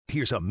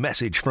Here's a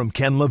message from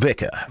Ken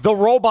LaVicka. The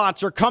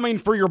robots are coming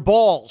for your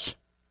balls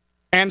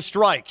and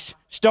strikes.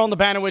 Stone the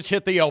Banowitz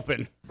hit the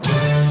open.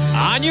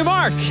 On your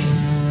mark.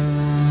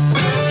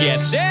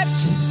 Get set.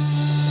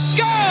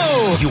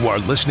 Go! You are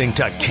listening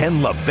to Ken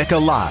LaVicka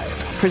Live.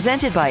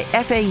 Presented by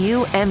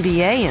FAU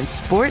MBA and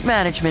Sport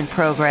Management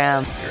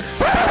Program. Turn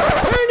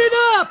it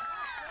up!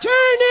 Turn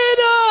it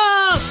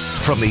up!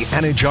 From the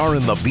Anajar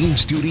and Levine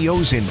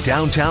Studios in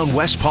downtown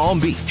West Palm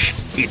Beach,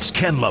 it's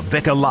Ken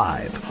LaVicka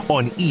Live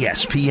on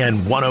ESPN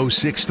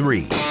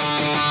 106.3.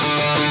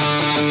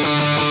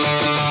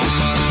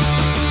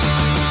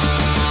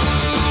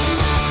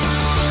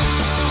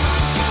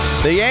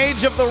 The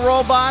age of the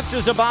robots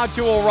is about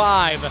to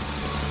arrive.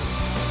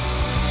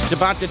 It's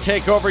about to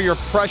take over your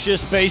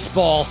precious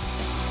baseball.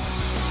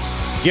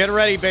 Get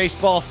ready,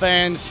 baseball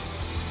fans.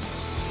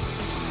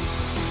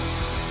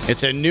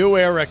 It's a new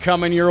era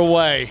coming your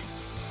way.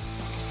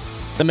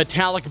 The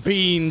metallic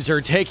beans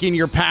are taking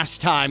your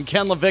pastime.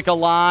 Ken LaVicka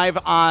Live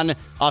on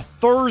a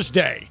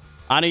Thursday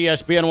on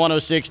ESPN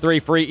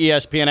 106.3, free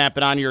ESPN app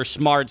and on your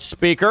smart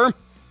speaker.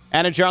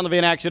 And at John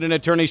Levine Accident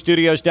Attorney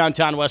Studios,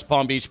 downtown West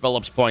Palm Beach,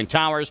 Phillips Point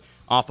Towers,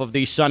 off of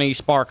the sunny,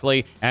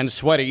 sparkly, and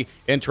sweaty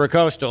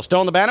Intracoastal.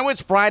 Stone the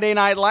Banowitz, Friday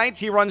Night Lights.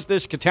 He runs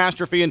this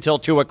catastrophe until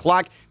 2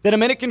 o'clock. The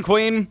Dominican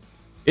Queen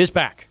is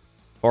back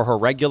for her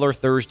regular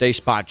Thursday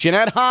spot.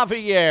 Ginette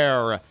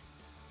Javier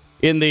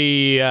in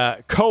the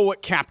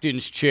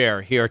co-captain's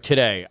chair here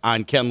today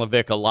on Ken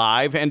LaVicka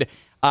Live. And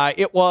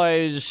it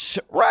was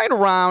right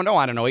around,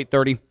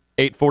 8:30,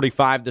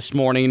 8:45 this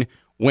morning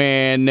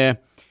when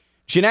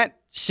Ginette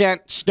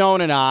sent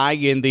Stone and I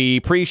in the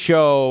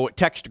pre-show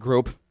text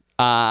group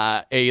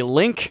a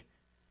link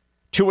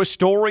to a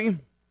story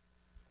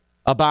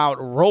about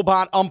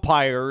robot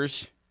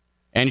umpires,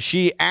 and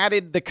she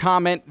added the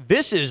comment,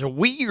 "This is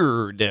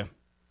weird."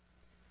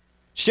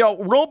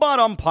 So, robot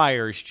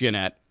umpires,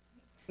 Ginette.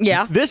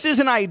 Yeah. This is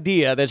an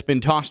idea that's been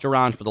tossed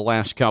around for the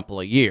last couple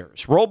of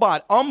years.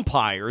 Robot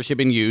umpires have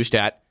been used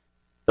at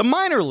the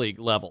minor league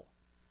level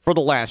for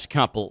the last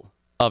couple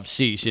of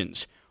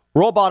seasons.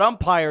 Robot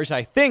umpires,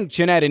 I think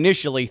Ginette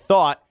initially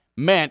thought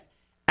meant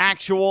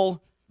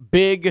actual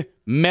big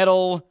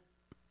metal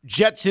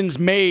Jetsons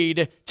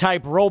made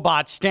type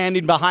robots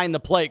standing behind the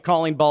plate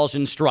calling balls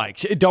and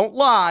strikes. Don't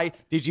lie.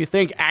 Did you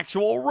think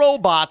actual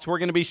robots were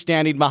going to be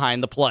standing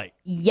behind the plate?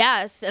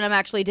 Yes, and I'm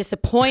actually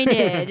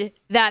disappointed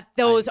that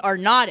those are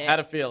not it. Had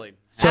a feeling.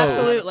 So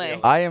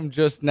Absolutely. I am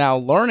just now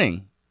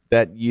learning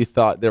that you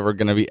thought there were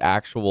going to be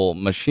actual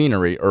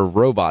machinery or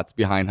robots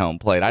behind home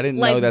plate. I didn't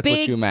know that's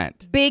what you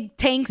meant. Big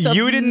tanks of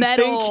You didn't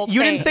metal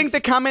think the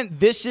comment,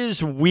 "This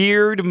is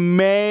weird,"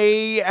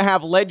 may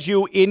have led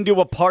you into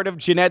a part of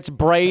Ginette's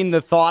brain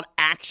that thought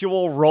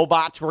actual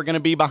robots were going to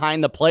be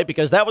behind the plate?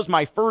 Because that was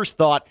my first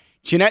thought.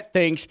 Ginette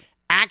thinks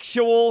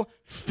actual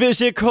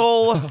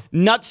physical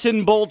nuts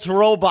and bolts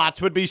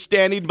robots would be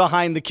standing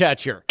behind the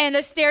catcher. And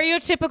as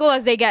stereotypical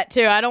as they get,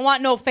 too. I don't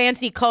want no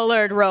fancy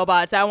colored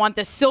robots. I want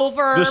the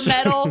silver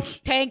metal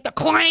tank, the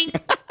clank.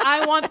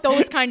 I want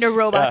those kind of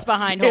robots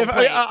behind home If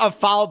plate. a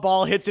foul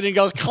ball hits it and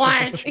goes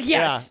clank.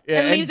 Yes.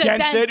 Yeah. And leaves a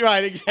dents dent. it.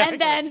 Right, exactly.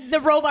 And then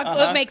the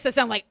robot makes a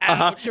sound like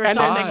ouch or and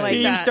something then like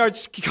steam that.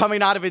 starts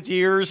coming out of its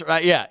ears.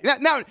 Right? Yeah.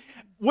 Now,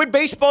 would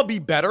baseball be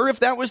better if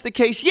that was the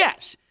case?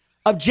 Yes.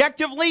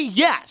 Objectively,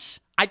 yes.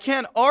 I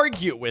can't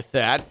argue with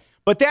that,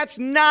 but that's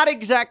not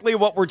exactly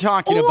what we're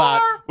talking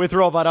about with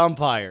robot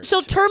umpires. So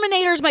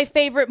Terminator's my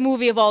favorite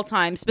movie of all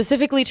time,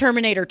 specifically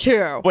Terminator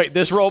 2. Wait,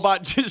 this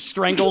robot just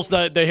strangles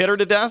the hitter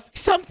to death?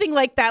 Something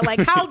like that.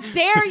 Like, how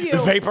dare you?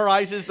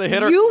 Vaporizes the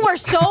hitter? You were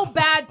so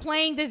bad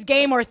playing this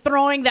game or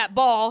throwing that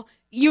ball,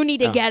 you need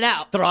to get out.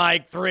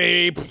 Strike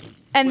three.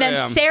 And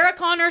then Sarah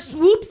Connor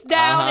swoops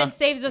down and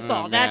saves us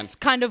all. man. That's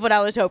kind of what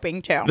I was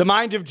hoping too. The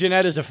mind of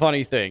Ginette is a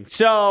funny thing.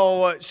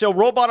 So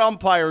robot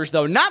umpires,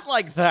 though, not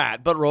like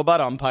that, but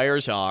robot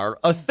umpires are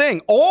a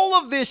thing. All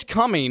of this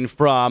coming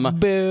from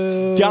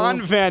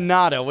Don Van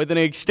Natta with an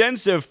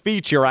extensive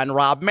feature on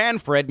Rob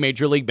Manfred,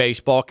 Major League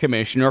Baseball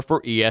commissioner for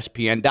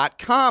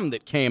ESPN.com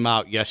that came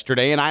out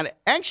yesterday. And I'd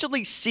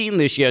actually seen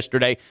this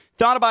yesterday.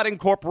 Thought about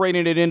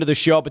incorporating it into the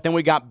show, but then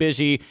we got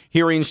busy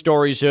hearing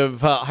stories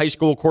of high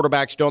school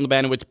quarterback Stone the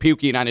Banowitz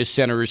puking on his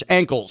center's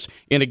ankles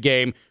in a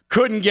game.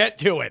 Couldn't get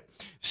to it.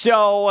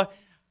 So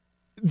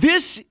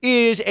this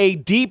is a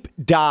deep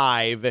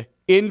dive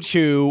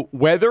into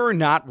whether or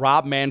not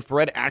Rob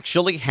Manfred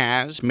actually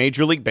has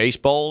Major League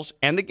Baseball's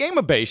and the game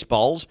of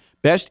baseball's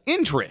best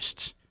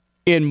interests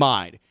in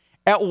mind.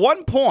 At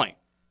one point,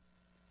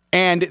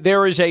 and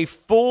there is a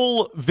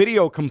full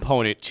video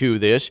component to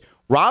this,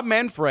 Rob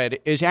Manfred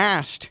is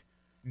asked,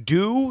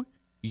 do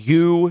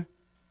you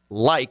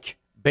like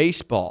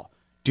baseball?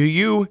 Do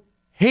you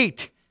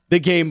hate the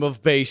game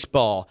of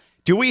baseball?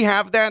 Do we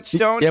have that,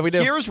 Stone? Yeah, we do.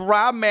 Here's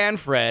Rob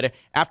Manfred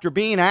after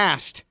being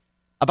asked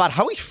about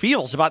how he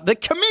feels about the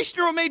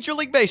commissioner of Major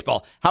League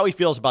Baseball, how he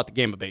feels about the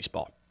game of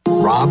baseball.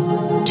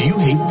 Rob, do you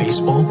hate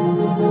baseball?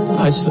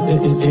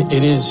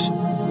 It is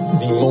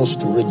the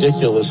most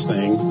ridiculous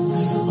thing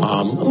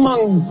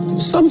among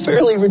some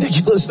fairly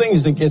ridiculous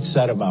things that get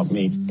said about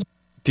me.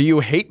 Do you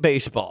hate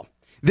baseball?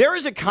 There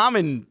is a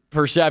common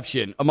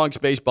perception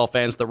amongst baseball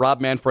fans that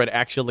Rob Manfred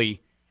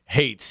actually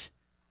hates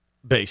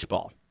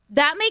baseball.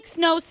 That makes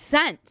no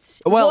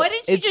sense. Well, why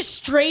didn't you just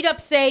straight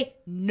up say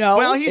no?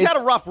 Well, he's had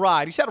a rough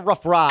ride.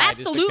 Absolutely. As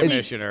the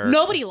commissioner.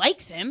 Nobody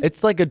likes him.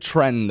 It's like a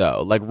trend,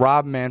 though. Like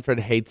Rob Manfred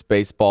hates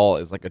baseball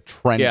is like a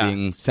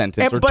trending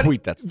sentence or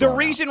tweet that's the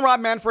reason Rob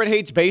Manfred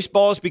hates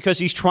baseball is because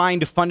he's trying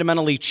to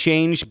fundamentally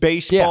change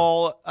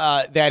baseball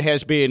that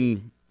has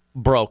been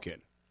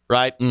broken,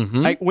 right?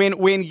 Mm-hmm. Like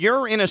when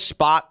you're in a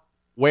spot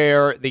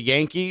where the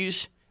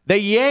Yankees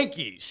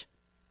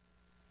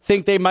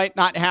think they might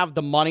not have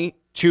the money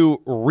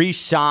to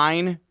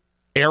re-sign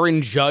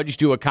Aaron Judge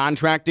to a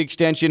contract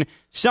extension,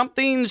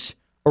 something's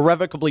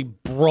irrevocably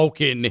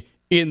broken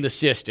in the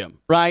system,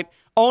 right?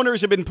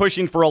 Owners have been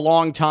pushing for a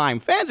long time.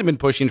 Fans have been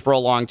pushing for a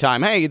long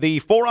time. Hey, the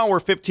 4-hour,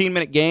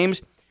 15-minute games,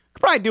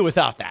 could probably do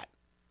without that.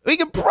 We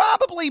could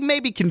probably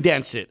maybe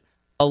condense it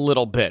a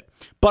little bit.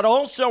 But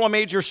also a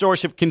major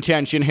source of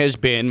contention has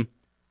been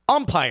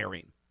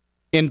umpiring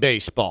in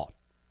baseball.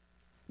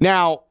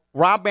 Now,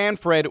 Rob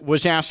Manfred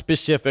was asked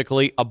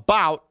specifically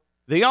about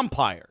the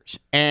umpires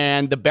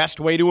and the best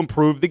way to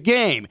improve the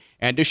game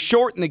and to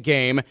shorten the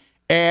game.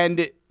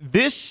 And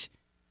this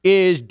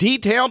is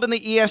detailed in the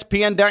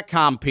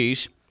ESPN.com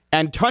piece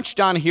and touched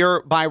on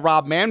here by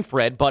Rob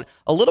Manfred, but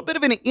a little bit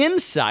of an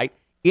insight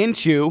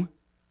into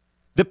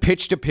the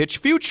pitch-to-pitch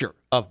future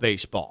of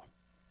baseball.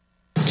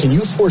 Can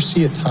you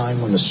foresee a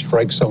time when the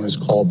strike zone is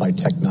called by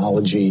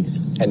technology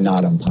and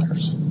not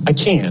umpires? I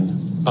can.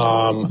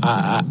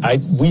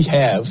 We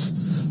have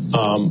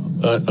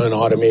an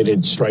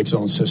automated strike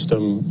zone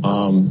system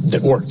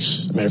that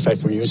works. As a matter of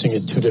fact, we're using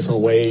it 2 different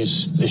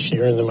ways this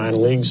year in the minor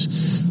leagues.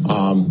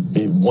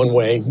 One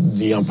way,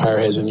 the umpire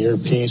has an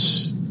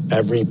earpiece.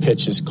 Every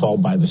pitch is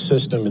called by the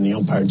system, and the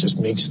umpire just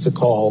makes the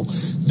call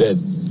that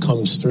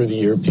comes through the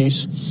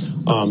earpiece.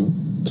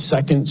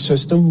 Second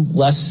system,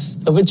 less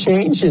of a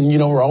change, and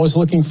we're always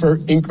looking for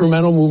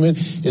incremental movement,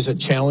 is a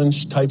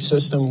challenge type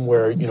system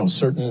where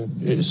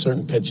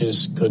certain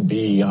pitches could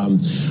be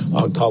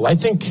called. I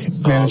think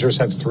managers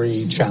have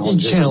 3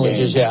 challenges.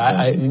 Challenges,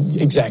 yeah.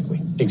 Exactly.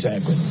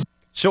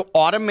 So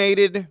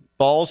automated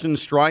balls and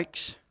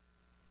strikes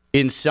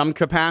in some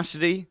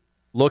capacity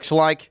looks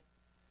like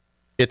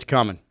it's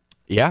coming.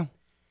 Yeah.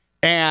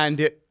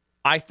 And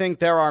I think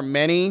there are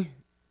many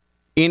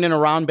in and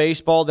around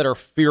baseball that are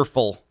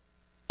fearful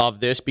of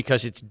this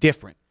because it's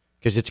different,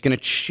 because it's going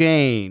to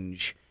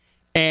change.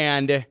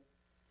 And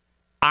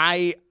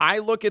I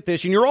look at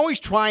this, and you're always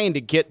trying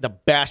to get the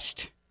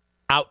best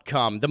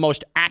outcome, the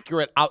most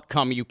accurate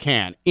outcome you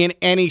can in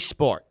any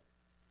sport,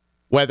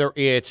 whether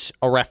it's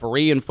a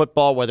referee in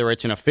football, whether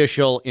it's an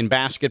official in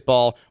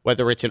basketball,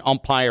 whether it's an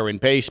umpire in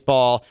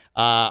baseball,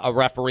 a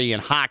referee in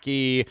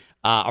hockey,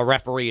 a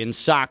referee in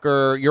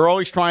soccer. You're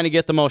always trying to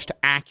get the most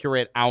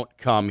accurate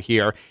outcome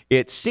here.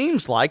 It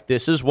seems like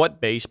this is what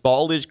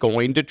baseball is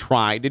going to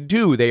try to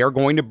do. They are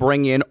going to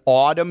bring in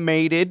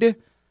automated,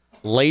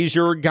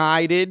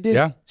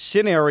 laser-guided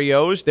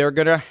scenarios. They're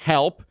going to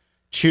help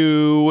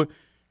to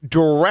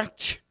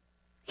direct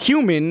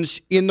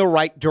humans in the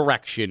right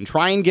direction.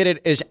 Try and get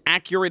it as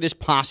accurate as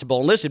possible.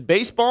 And listen,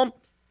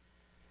 baseball,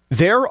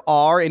 there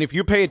are, and if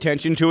you pay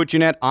attention to it,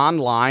 Ginette,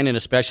 online and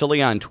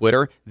especially on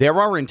Twitter, there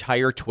are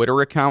entire Twitter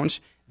accounts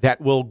that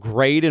will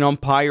grade an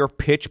umpire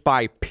pitch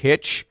by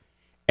pitch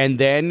and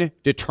then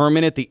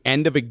determine at the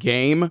end of a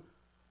game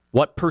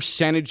what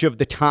percentage of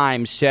the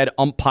time said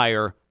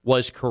umpire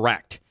was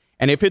correct.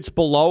 And if it's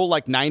below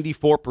like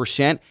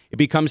 94%, it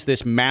becomes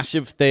this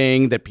massive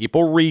thing that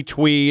people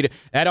retweet.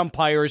 That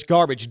umpire is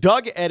garbage.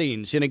 Doug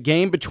Eddings, in a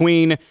game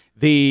between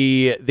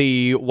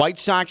the White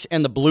Sox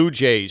and the Blue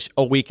Jays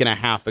a week and a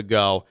half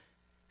ago,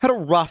 had a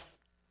rough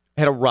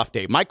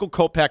day. Michael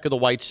Kopech of the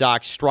White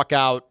Sox struck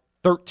out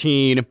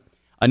 13.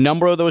 A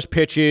number of those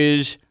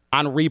pitches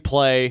on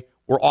replay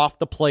were off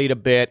the plate a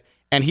bit,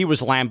 and he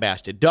was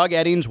lambasted. Doug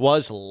Eddings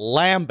was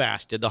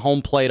lambasted, the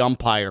home plate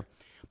umpire.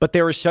 But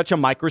there is such a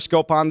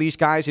microscope on these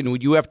guys, and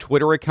when you have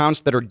Twitter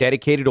accounts that are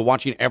dedicated to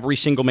watching every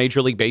single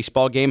Major League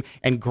Baseball game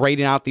and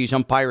grading out these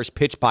umpires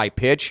pitch by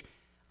pitch,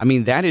 I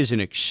mean, that is an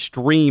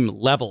extreme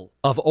level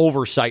of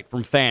oversight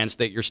from fans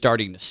that you're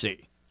starting to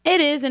see. It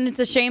is, and it's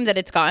a shame that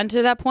it's gotten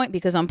to that point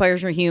because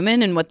umpires are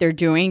human, and what they're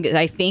doing,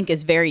 I think,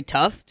 is very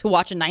tough to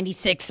watch a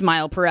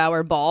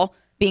 96-mile-per-hour ball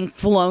being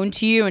flown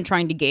to you and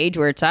trying to gauge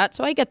where it's at.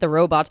 So I get the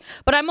robots,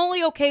 but I'm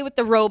only okay with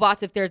the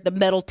robots if there's the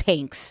metal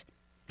tanks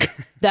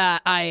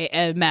that I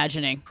am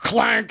imagining.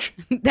 Clank.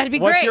 That'd be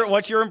great.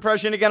 What's your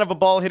impression again of a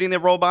ball hitting the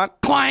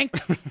robot? Clank.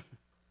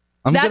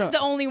 That's the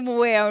only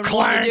way I would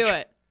want to do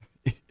it.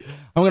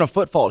 I'm going to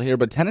foot fault here,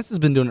 but tennis has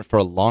been doing it for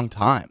a long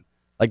time.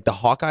 Like the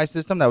Hawkeye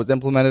system that was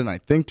implemented in, I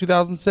think,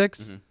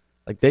 2006. Mm-hmm.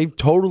 Like they've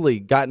totally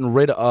gotten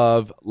rid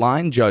of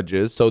line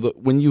judges so that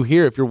when you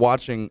hear, if you're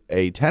watching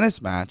a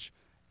tennis match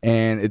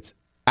and it's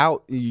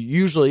out,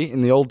 usually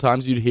in the old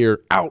times you'd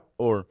hear out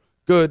or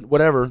good,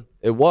 whatever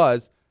it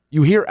was.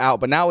 You hear out,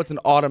 but now it's an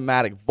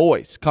automatic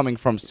voice coming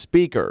from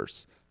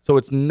speakers So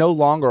it's no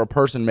longer a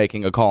person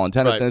making a call in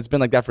tennis, Right. and it's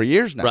been like that for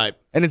years now. Right.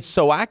 And it's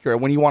so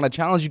accurate. When you want a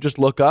challenge, you just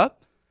look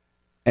up,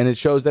 and it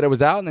shows that it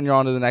was out, and then you're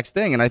on to the next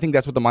thing. And I think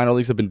that's what the minor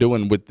leagues have been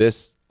doing with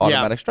this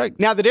automatic strike.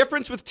 Now, the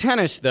difference with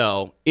tennis,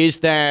 though, is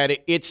that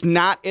it's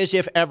not as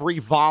if every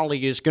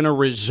volley is going to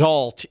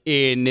result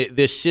in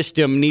this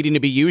system needing to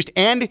be used,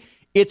 and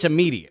it's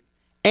immediate.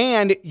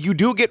 And you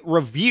do get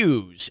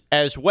reviews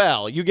as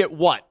well. You get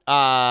what?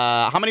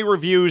 How many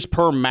reviews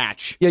per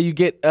match? Yeah, you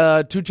get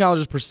 2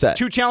 challenges per set.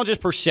 2 challenges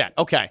per set.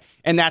 Okay.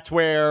 And that's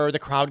where the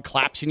crowd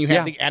claps and you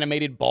have the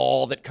animated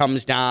ball that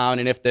comes down,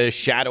 and if the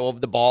shadow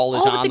of the ball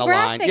is on the the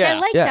graphic. line. I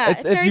like that.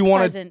 It's if very you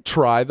want to pleasant.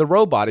 try the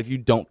robot, if you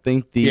don't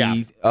think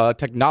the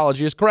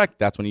technology is correct,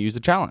 that's when you use the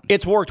challenge.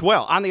 It's worked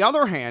well. On the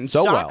other hand,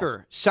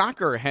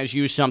 soccer has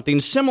used something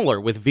similar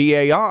with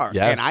VAR.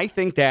 Yes. And I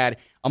think that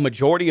a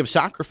majority of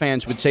soccer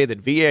fans would say that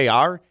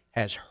VAR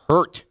has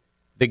hurt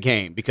the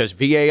game because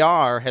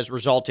VAR has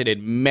resulted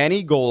in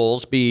many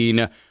goals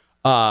being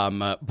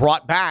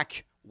brought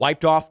back,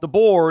 wiped off the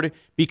board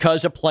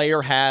because a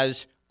player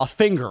has a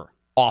finger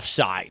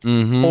offside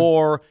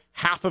or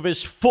half of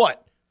his foot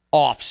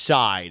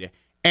offside.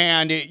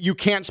 And you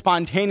can't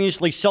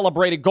spontaneously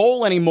celebrate a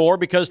goal anymore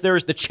because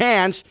there's the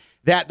chance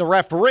that the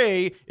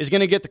referee is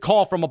going to get the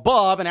call from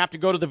above and have to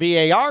go to the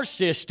VAR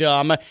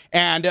system,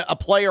 and a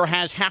player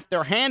has half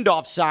their hand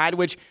offside,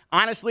 which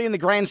honestly, in the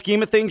grand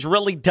scheme of things,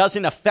 really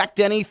doesn't affect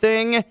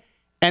anything,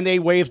 and they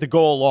wave the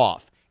goal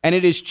off. And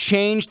it has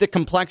changed the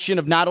complexion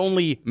of not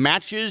only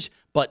matches,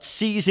 but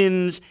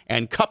seasons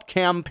and cup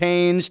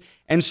campaigns.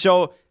 And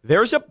so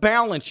there's a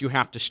balance you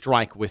have to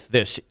strike with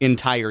this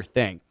entire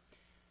thing.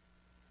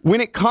 When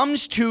it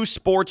comes to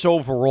sports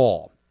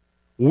overall,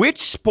 which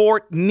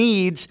sport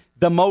needs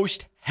the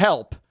most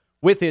help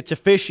with its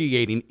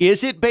officiating?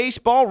 Is it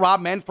baseball?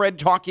 Rob Manfred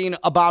talking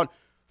about,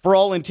 for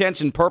all intents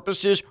and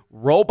purposes,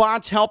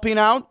 robots helping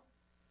out?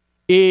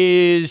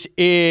 Is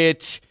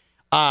it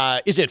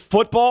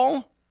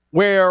football,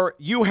 where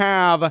you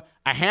have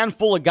a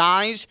handful of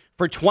guys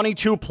for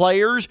 22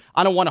 players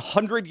on a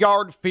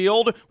 100-yard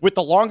field with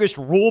the longest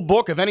rule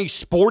book of any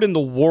sport in the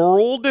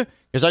world?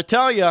 Because I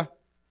tell you,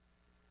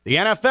 the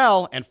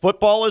NFL and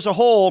football as a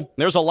whole,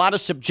 there's a lot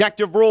of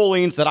subjective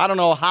rulings that I don't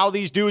know how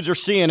these dudes are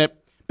seeing it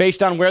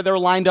based on where they're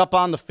lined up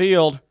on the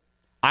field.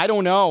 I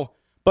don't know.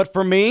 But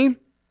for me,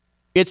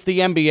 it's the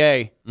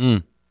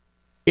NBA.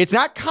 It's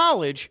not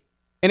college,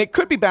 and it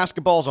could be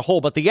basketball as a whole,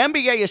 but the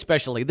NBA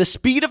especially, the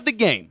speed of the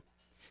game,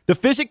 the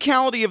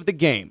physicality of the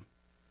game,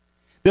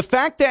 the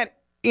fact that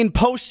in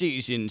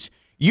postseasons,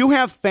 you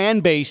have fan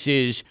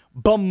bases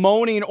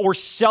bemoaning or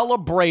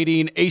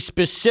celebrating a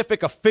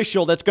specific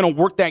official that's going to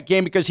work that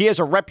game because he has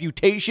a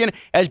reputation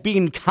as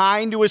being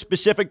kind to a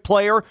specific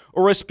player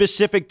or a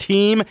specific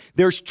team.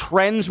 There's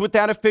trends with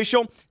that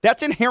official.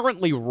 That's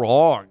inherently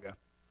wrong.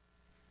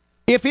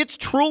 If it's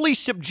truly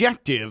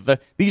subjective,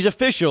 these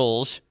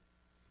officials,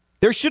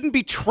 there shouldn't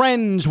be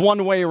trends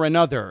one way or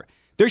another.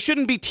 There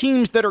shouldn't be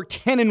teams that are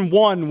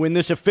 10-1 when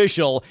this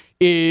official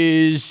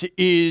is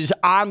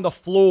on the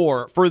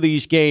floor for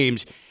these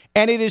games.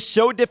 And it is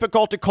so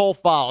difficult to call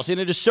fouls, and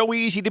it is so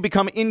easy to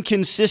become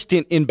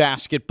inconsistent in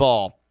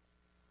basketball.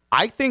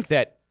 I think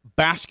that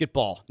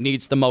basketball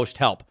needs the most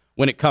help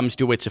when it comes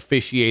to its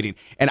officiating.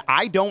 And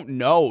I don't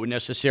know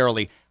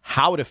necessarily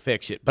how to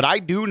fix it, but I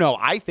do know,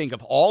 I think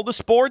of all the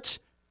sports,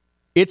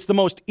 it's the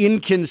most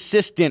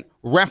inconsistent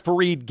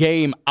refereed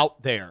game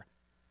out there.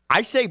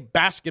 I say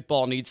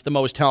basketball needs the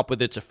most help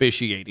with its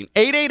officiating.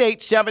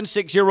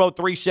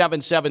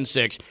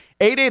 888-760-3776.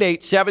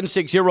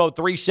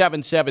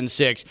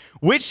 888-760-3776.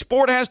 Which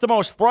sport has the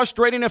most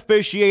frustrating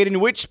officiating?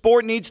 Which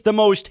sport needs the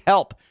most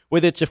help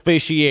with its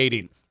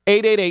officiating?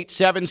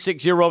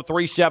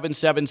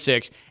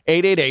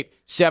 888-760-3776.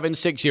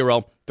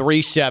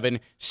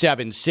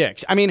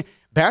 888-760-3776. I mean,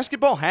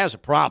 basketball has a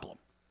problem.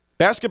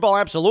 Basketball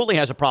absolutely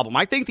has a problem.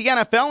 I think the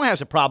NFL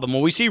has a problem.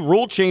 When we see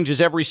rule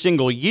changes every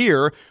single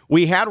year,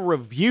 we had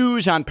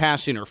reviews on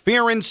pass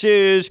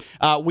interferences.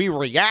 We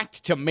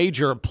react to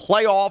major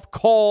playoff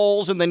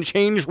calls and then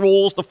change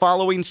rules the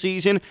following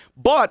season.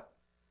 But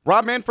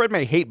Rob Manfred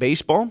may hate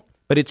baseball,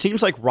 but it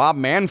seems like Rob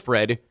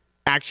Manfred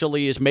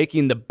actually is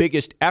making the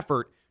biggest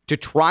effort to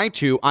try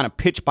to, on a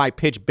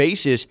pitch-by-pitch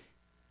basis,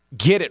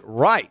 get it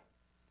right.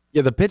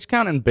 Yeah, the pitch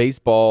count in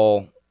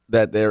baseball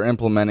that they're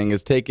implementing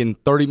is taking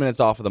 30 minutes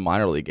off of the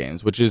minor league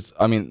games, which is,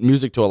 I mean,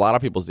 music to a lot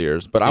of people's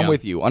ears. But I'm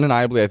with you.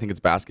 Undeniably, I think it's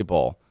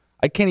basketball.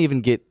 I can't even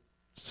get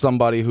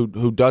somebody who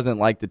doesn't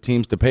like the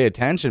teams to pay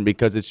attention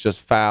because it's just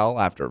foul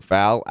after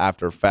foul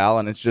after foul,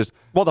 and it's just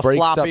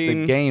breaks up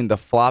the game, the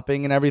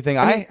flopping and everything.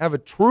 I have a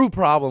true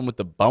problem with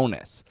the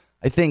bonus.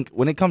 I think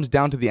when it comes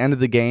down to the end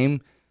of the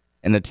game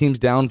and the team's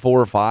down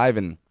 4 or 5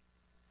 and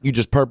you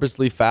just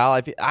purposely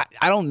foul, I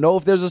don't know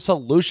if there's a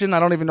solution. I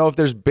don't even know if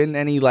there's been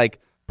any,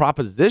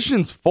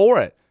 propositions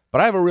for it. But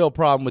I have a real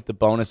problem with the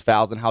bonus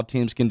fouls and how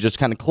teams can just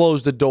kind of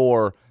close the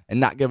door and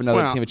not give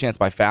another team a chance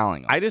by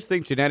fouling them. I just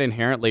think, Ginette,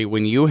 inherently,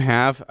 when you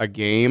have a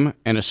game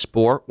and a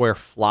sport where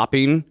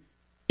flopping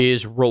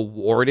is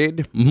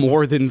rewarded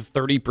more than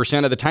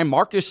 30% of the time,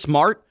 Marcus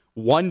Smart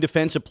won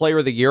Defensive Player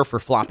of the Year for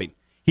flopping.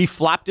 He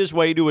flopped his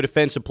way to a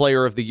Defensive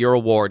Player of the Year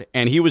award,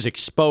 and he was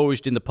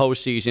exposed in the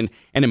postseason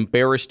and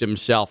embarrassed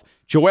himself.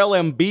 Joel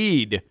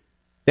Embiid,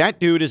 that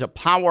dude is a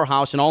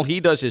powerhouse, and all he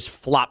does is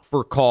flop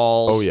for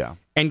calls. Oh, yeah.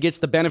 And gets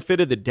the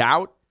benefit of the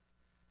doubt.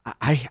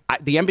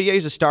 The NBA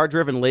is a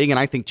star-driven league, and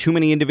I think too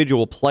many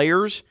individual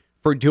players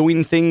for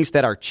doing things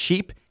that are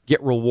cheap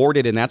get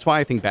rewarded, and that's why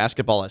I think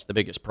basketball has the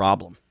biggest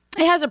problem.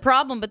 It has a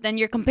problem, but then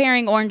you're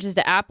comparing oranges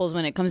to apples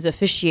when it comes to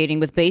officiating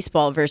with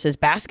baseball versus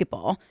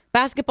basketball.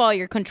 Basketball,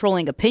 you're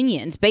controlling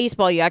opinions.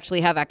 Baseball, you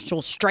actually have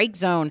actual strike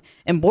zone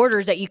and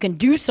borders that you can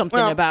do something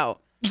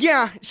about.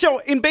 Yeah, so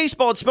in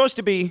baseball, it's supposed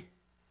to be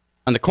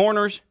on the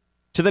corners,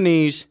 to the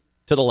knees,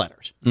 to the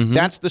letters. Mm-hmm.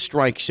 That's the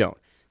strike zone.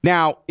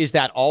 Now, is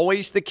that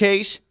always the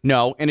case?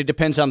 No, and it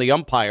depends on the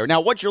umpire. Now,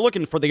 what you're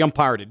looking for the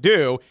umpire to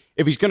do,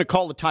 if he's going to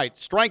call a tight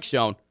strike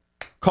zone,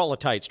 call a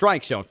tight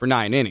strike zone for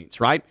 9 innings,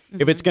 right?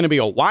 Mm-hmm. If it's going to be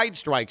a wide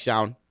strike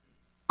zone,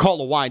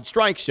 call a wide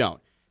strike zone.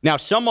 Now,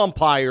 some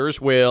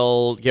umpires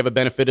will give a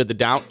benefit of the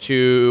doubt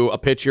to a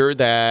pitcher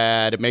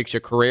that makes a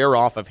career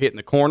off of hitting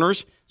the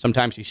corners.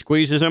 Sometimes he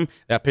squeezes him.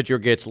 That pitcher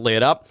gets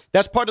lit up.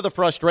 That's part of the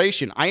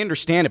frustration. I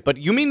understand it. But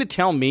you mean to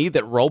tell me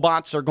that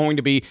robots are going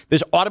to be,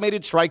 this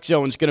automated strike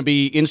zone is going to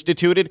be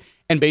instituted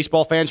and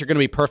baseball fans are going to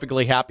be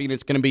perfectly happy and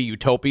it's going to be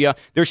utopia?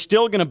 There's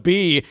still going to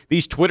be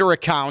these Twitter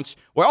accounts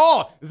where,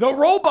 the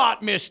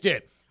robot missed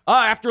it.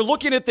 After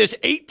looking at this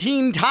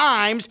 18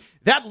 times,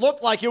 that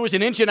looked like it was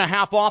 1.5 inches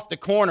off the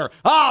corner.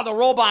 The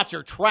robots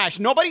are trash.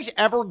 Nobody's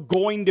ever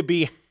going to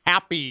be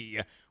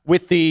happy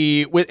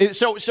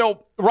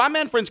so Rob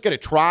Manfred's going to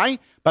try,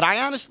 but I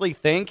honestly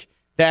think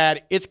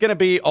that it's going to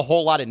be a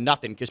whole lot of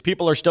nothing because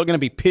people are still going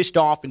to be pissed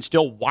off and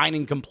still whine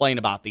and complain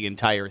about the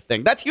entire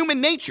thing. That's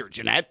human nature,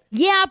 Ginette.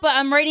 Yeah, but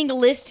I'm writing a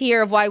list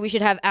here of why we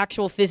should have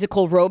actual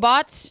physical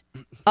robots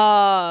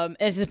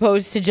as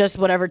opposed to just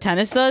whatever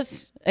tennis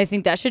does. I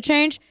think that should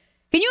change.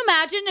 Can you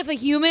imagine if a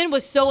human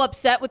was so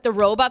upset with the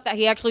robot that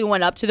he actually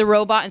went up to the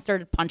robot and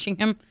started punching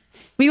him?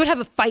 We would have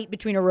a fight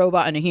between a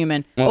robot and a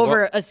human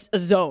over a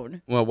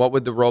zone. Well, what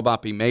would the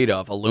robot be made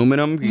of?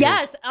 Aluminum?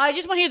 Yes, I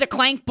just want to hear the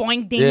clank,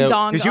 boing, ding,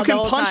 dong. Because you can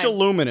punch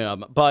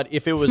aluminum, but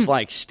if it was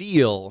like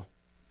steel,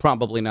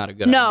 probably not a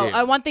good idea. No,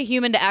 I want the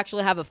human to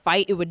actually have a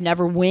fight. It would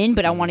never win,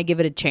 but I want to give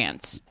it a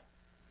chance.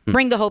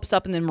 Bring the hopes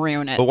up and then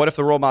ruin it. But what if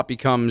the robot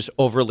becomes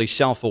overly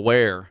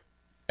self-aware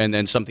and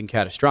then something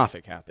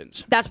catastrophic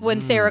happens? That's when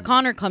Sarah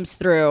Connor comes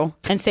through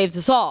and saves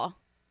us all.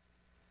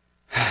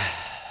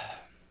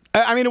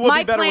 I mean, it would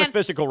be better with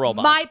physical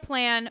robots.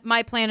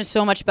 My plan is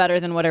so much better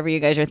than whatever you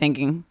guys are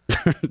thinking.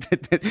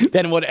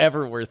 Than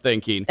whatever we're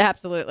thinking.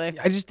 Absolutely.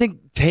 I just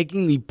think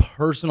taking the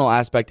personal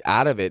aspect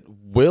out of it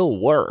will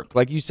work.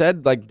 Like you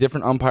said, like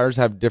different umpires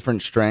have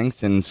different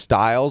strengths and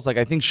styles. Like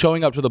I think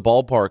showing up to the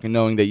ballpark and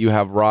knowing that you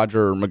have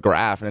Roger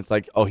McGrath and it's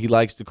like, he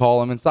likes to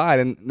call him inside.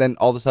 And then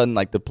all of a sudden,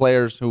 like the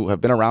players who have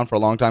been around for a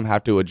long time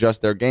have to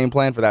adjust their game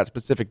plan for that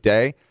specific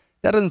day.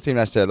 That doesn't seem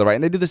necessarily right.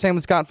 And they do the same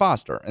with Scott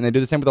Foster. And they do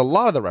the same with a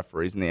lot of the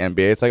referees in the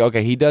NBA. It's like,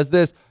 okay, he does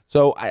this.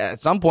 So at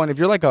some point, if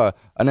you're like an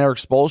Eric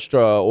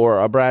Spoelstra or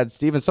a Brad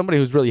Stevens, somebody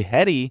who's really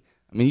heady,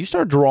 I mean, you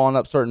start drawing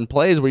up certain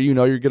plays where you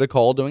know you're going to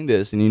call doing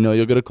this, and you know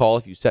you'll get a call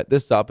if you set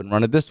this up and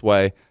run it this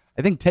way.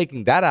 I think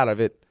taking that out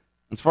of it,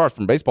 as far as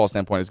from baseball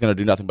standpoint, is going to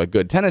do nothing but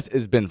good. Tennis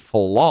has been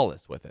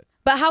flawless with it.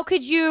 But how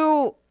could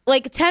you,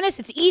 like tennis,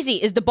 it's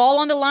easy. Is the ball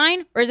on the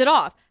line or is it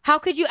off? How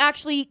could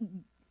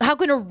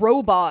a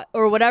robot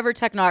or whatever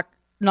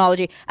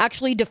technology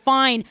actually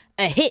define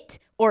a hit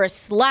or a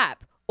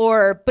slap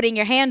or putting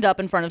your hand up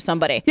in front of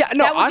somebody? Yeah,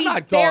 no, that would I'm be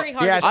not very going.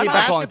 hard Yeah, to see,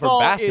 define.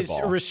 basketball is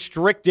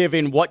restrictive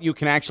in what you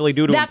can actually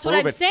do to That's improve what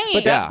I'm it. saying.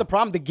 But that's the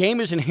problem. The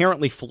game is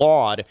inherently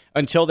flawed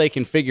until they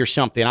can figure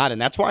something out, and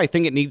that's why I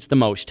think it needs the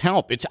most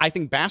help. I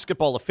think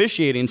basketball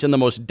officiating is in the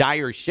most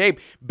dire shape.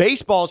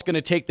 Baseball is going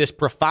to take this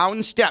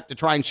profound step to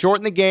try and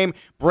shorten the game,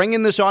 bring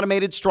in this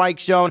automated strike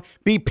zone,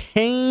 be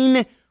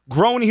paying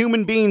grown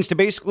human beings to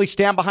basically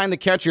stand behind the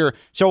catcher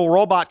so a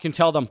robot can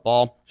tell them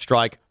ball,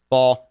 strike.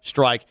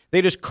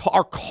 They just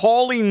are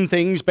calling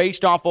things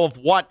based off of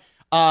what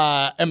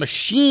a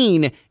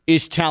machine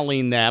is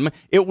telling them.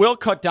 It will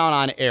cut down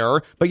on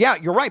error. But yeah,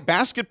 you're right.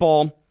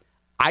 Basketball,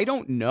 I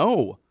don't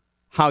know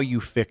how you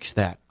fix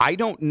that. I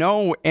don't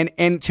know.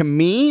 And to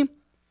me,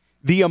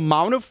 the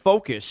amount of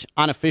focus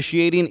on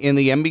officiating in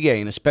the NBA,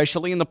 and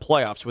especially in the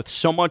playoffs, with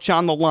so much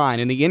on the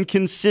line, and the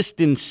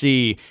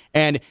inconsistency,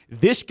 and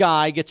this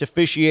guy gets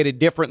officiated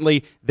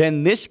differently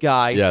than this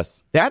guy,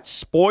 yes, that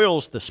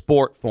spoils the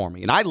sport for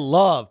me. And I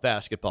love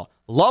basketball.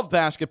 Love the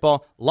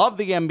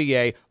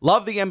NBA,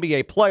 love the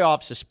NBA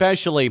playoffs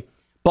especially,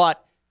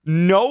 but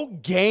no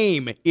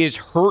game is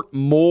hurt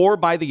more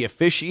by the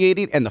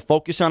officiating and the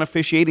focus on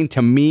officiating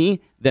to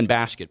me than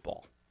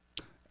basketball.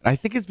 I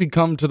think it's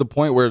become to the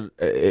point where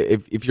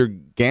if you're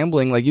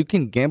gambling, like you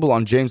can gamble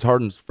on James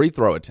Harden's free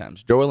throw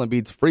attempts, Joel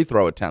Embiid's free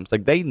throw attempts.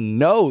 Like they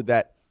know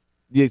that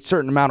the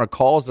certain amount of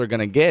calls they're going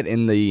to get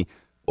in the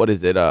what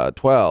is it,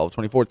 12,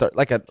 24, 30,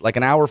 like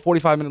an hour,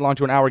 45-minute long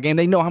to an hour game.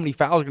 They know how many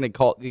fouls are going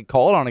to get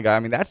called on a guy. I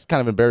mean, that's kind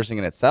of embarrassing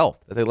in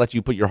itself that they let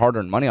you put your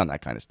hard-earned money on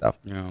that kind of stuff.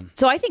 Yeah.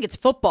 So I think it's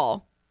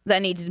football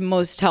that needs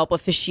most help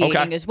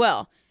officiating as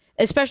well,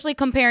 especially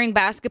comparing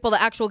basketball,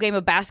 the actual game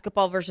of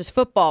basketball versus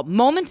football.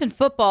 Moments in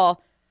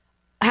football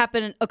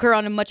occur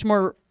on a much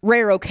more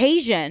rare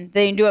occasion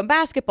than you do in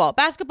basketball.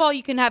 Basketball,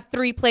 you can have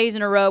 3 plays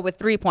in a row with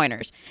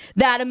 3-pointers.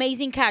 That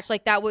amazing catch,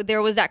 like that,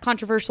 there was that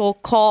controversial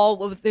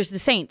call. There's the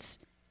Saints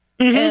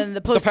in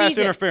the postseason. The pass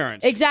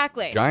interference.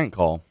 Exactly. Giant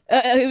call.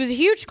 It was a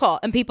huge call,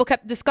 and people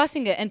kept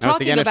discussing it and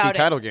talking about it. That was the NFC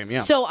title game, yeah.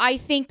 So I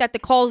think that the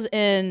calls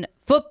in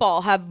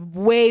football have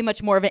way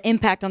much more of an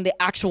impact on the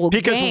actual game.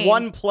 Because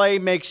one play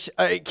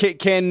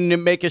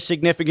can make a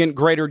significant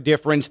greater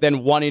difference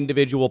than one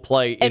individual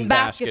play in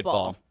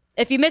basketball.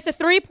 If you miss a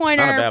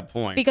 3-pointer Not a bad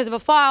point. because of a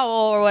foul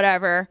or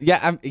whatever, you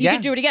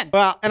can do it again.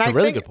 Well, and That's I a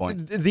really think good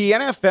point. The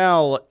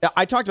NFL,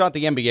 I talked about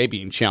the NBA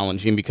being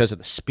challenging because of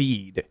the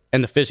speed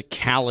and the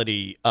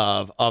physicality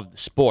of the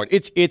sport.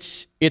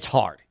 It's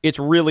hard. It's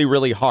really,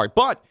 really hard.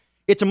 But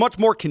it's a much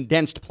more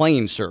condensed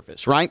playing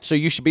surface, right? So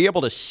you should be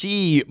able to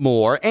see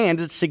more, and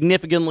it's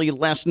significantly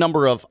less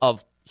number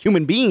of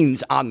human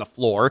beings on the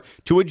floor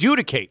to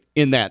adjudicate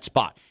in that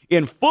spot.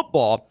 In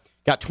football,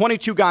 got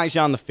 22 guys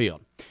on the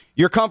field.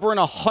 You're covering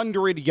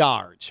 100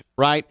 yards,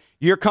 right?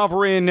 You're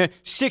covering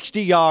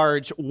 60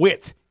 yards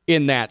width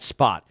in that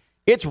spot.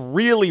 It's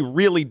really,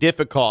 really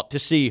difficult to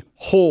see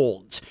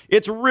holds.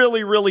 It's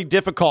really, really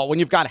difficult when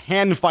you've got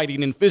hand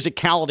fighting and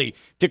physicality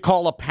to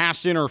call a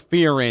pass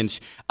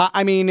interference.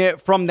 I mean,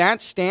 from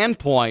that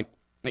standpoint,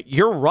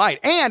 you're right.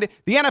 And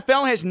the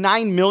NFL has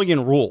 9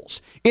 million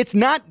rules. It's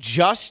not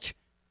just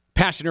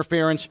pass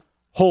interference,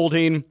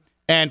 holding,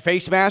 and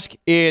face mask.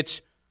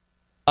 It's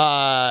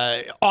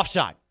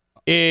offside.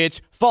 It's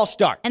false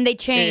start. And they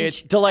change.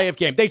 It's delay of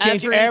game. They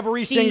change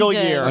every single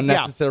year.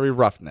 Unnecessary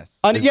roughness.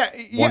 One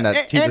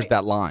that teeters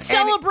that line.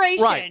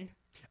 Celebration.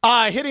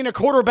 Right. Hitting a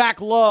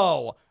quarterback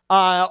low.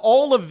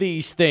 All of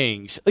these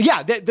things.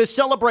 Yeah, the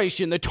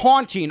celebration, the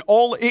taunting,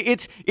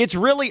 it's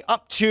really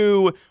up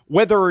to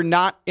whether or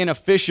not an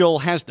official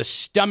has the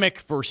stomach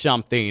for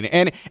something.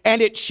 And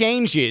it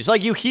changes.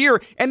 Like you hear,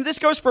 and this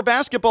goes for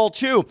basketball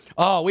too.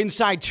 Oh,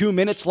 inside 2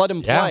 minutes, let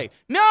him play.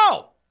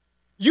 No.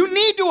 You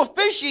need to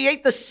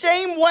officiate the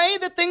same way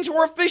that things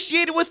were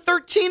officiated with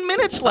 13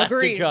 minutes left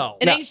to go.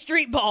 It ain't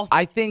street ball.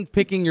 I think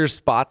picking your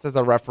spots as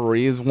a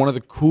referee is one of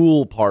the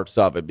cool parts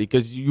of it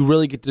because you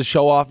really get to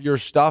show off your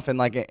stuff. And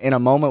like in a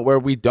moment where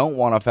we don't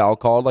want a foul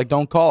called, like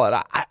don't call it.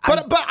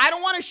 But I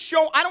don't want to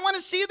show. I don't want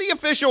to see the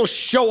officials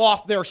show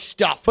off their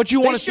stuff. But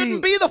you want to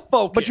shouldn't be the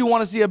focus. But you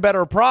want to see a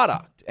better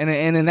product. And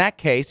in that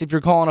case, if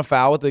you're calling a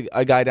foul with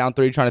a guy down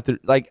 3 trying to,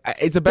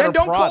 it's a better product. Then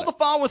don't product. call the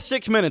foul with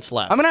 6 minutes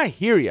left. I mean, I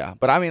hear you,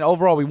 but I mean,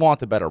 overall, we want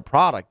the better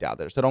product out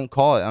there. So don't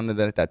call it under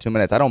that 2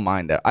 minutes. I don't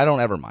mind it. I don't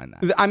ever mind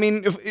that. I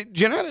mean,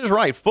 Ginette is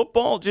right.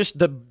 Football, just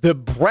the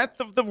breadth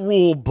of the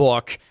rule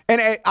book.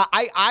 And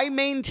I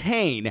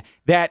maintain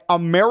that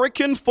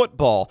American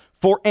football,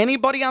 for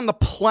anybody on the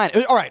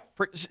planet, all right,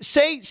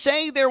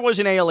 say there was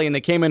an alien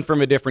that came in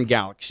from a different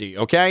galaxy,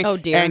 okay? Oh,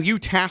 dear. And you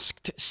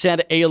tasked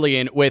said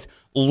alien with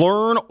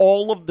learn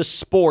all of the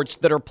sports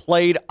that are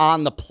played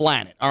on the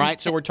planet, all right?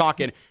 So we're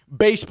talking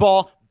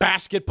baseball,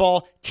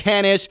 basketball,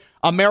 tennis,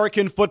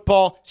 American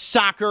football,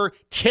 soccer,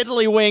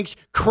 tiddlywinks,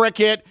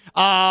 cricket,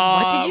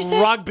 what did you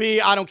say?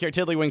 Rugby. I don't care.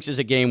 Tiddlywinks is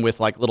a game with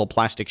like little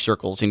plastic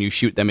circles and you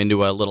shoot them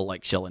into a little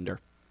like cylinder.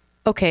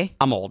 Okay.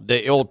 I'm old.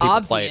 The old people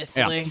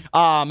Obviously. play it.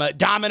 Yeah.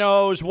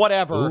 Dominoes,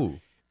 whatever.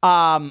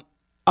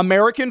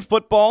 American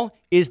football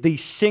is the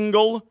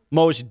single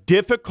most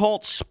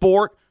difficult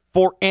sport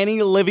for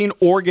any living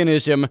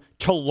organism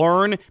to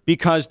learn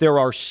because there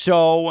are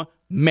so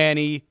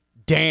many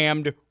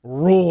damned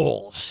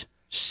rules.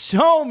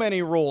 So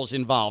many rules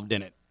involved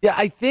in it. Yeah,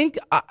 I think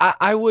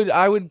I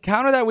would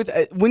counter that with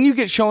when you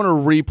get shown a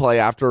replay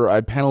after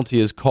a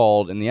penalty is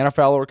called in the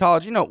NFL or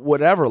college,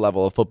 whatever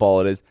level of football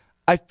it is.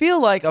 I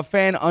feel like a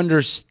fan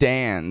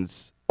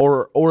understands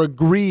or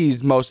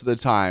agrees most of the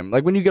time.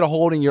 Like when you get a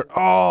holding,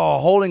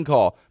 holding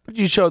call. But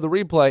you show the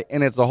replay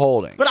and it's a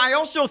holding. But I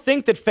also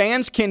think that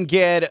fans can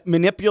get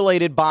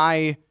manipulated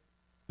by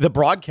the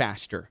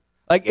broadcaster.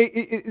 Like,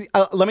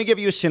 let me give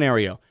you a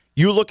scenario.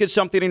 You look at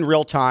something in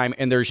real time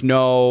and there's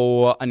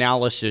no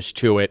analysis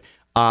to it.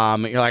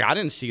 You're like, I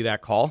didn't see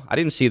that call. I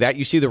didn't see that.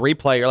 You see the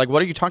replay. You're like,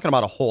 what are you talking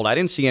about, a hold? I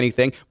didn't see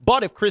anything.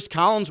 But if Chris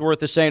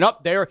Collinsworth is saying,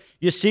 up there,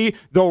 you see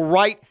the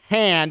right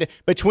hand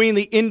between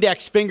the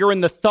index finger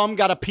and the thumb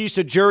got a piece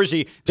of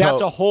jersey, that's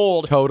a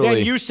hold. Totally.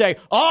 Then you say,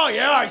 oh,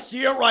 yeah, I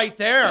see it right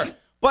there.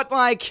 But,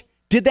 like,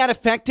 did that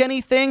affect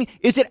anything?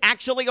 Is it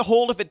actually a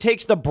hold if it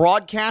takes the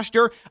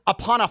broadcaster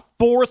upon a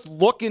fourth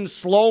look in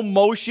slow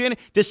motion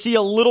to see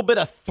a little bit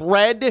of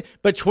thread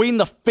between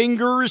the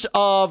fingers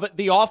of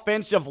the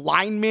offensive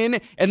lineman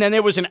and then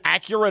there was an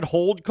accurate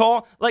hold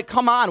call? Like,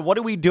 come on, what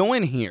are we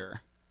doing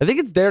here? I think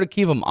it's there to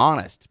keep them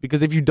honest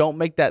because if you don't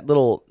make that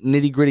little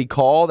nitty-gritty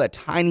call, that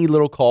tiny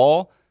little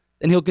call,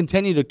 then he'll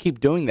continue to keep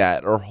doing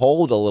that or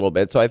hold a little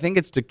bit. So I think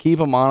it's to keep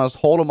him honest,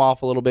 hold him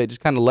off a little bit,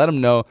 just kind of let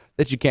him know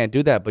that you can't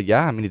do that. But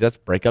yeah, I mean, he does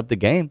break up the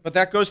game. But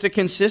that goes to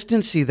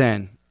consistency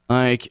then.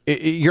 Like,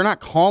 you're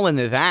not calling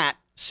that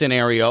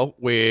scenario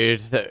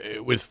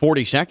with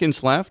 40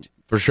 seconds left.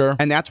 For sure.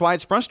 And that's why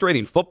it's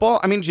frustrating.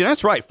 Football, I mean,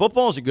 Ginette's right.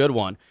 Football is a good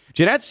one.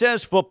 Ginette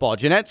says football.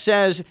 Ginette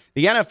says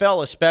the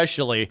NFL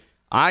especially.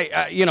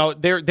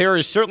 There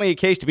is certainly a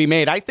case to be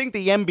made. I think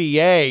the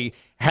NBA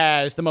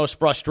has the most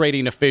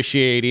frustrating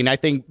officiating. I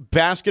think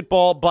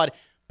basketball, but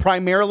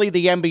primarily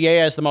the NBA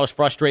has the most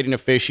frustrating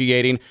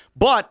officiating.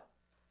 But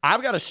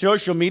I've got a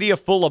social media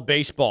full of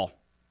baseball.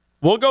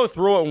 We'll go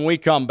through it when we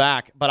come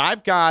back. But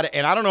I've got,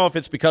 and I don't know if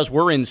it's because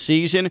we're in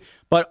season,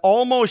 but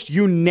almost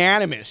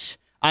unanimous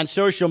on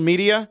social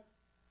media,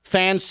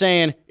 fans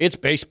saying it's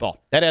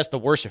baseball. That has the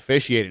worst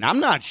officiating. I'm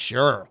not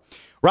sure.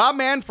 Rob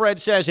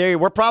Manfred says, hey,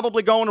 we're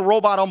probably going to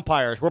robot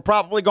umpires. We're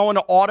probably going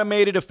to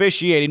automated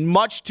officiating,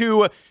 much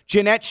to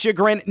Ginette's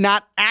chagrin,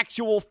 not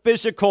actual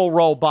physical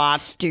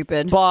robots.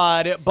 Stupid.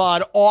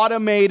 But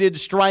automated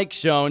strike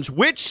zones.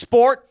 Which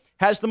sport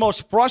has the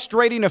most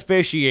frustrating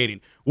officiating?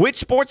 Which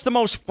sport's the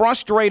most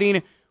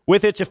frustrating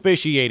with its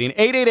officiating?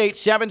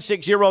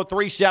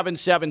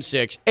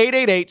 888-760-3776.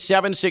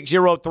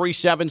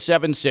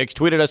 888-760-3776.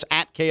 Tweeted us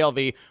at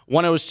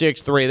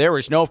KLV1063. There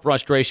is no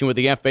frustration with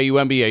the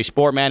FAU MBA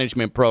Sport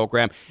Management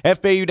Program.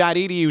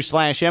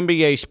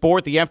 FAU.edu/MBA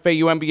Sport. The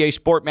FAU MBA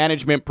Sport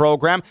Management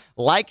Program,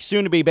 like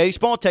soon-to-be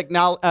baseball,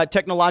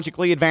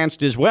 technologically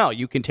advanced as well.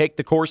 You can take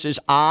the courses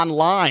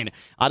online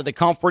out of the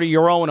comfort of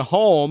your own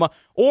home,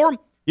 or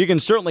you can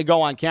certainly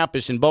go on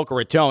campus in Boca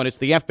Raton. It's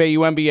the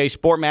FAU MBA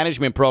Sport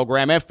Management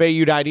Program,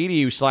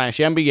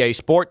 FAU.edu/MBA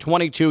Sport.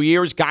 22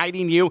 years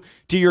guiding you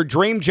to your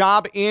dream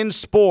job in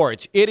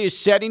sports. It is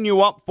setting you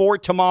up for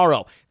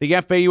tomorrow. The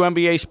FAU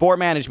MBA Sport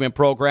Management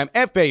Program,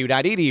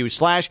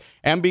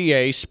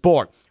 FAU.edu/MBA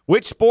Sport.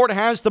 Which sport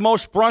has the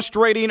most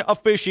frustrating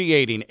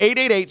officiating?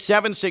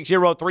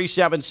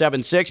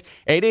 888-760-3776,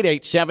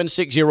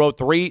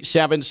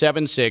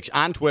 888-760-3776.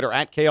 On Twitter,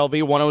 at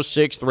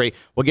KLV1063.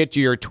 We'll get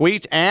to your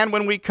tweets. And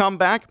when we come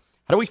back,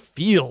 how do we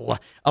feel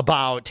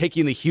about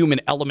taking the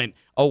human element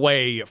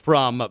away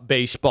from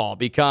baseball?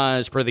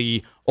 Because for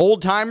the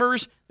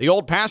old-timers, the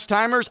old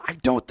past-timers, I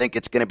don't think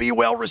it's going to be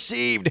well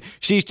received.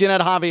 She's Ginette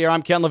Javier.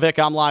 I'm Ken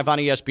Levick. I'm live on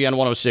ESPN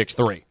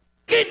 1063.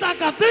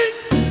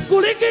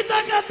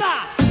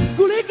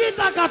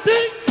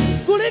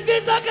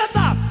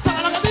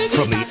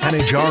 From the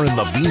Anajar and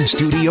Levine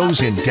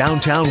Studios in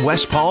downtown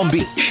West Palm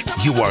Beach,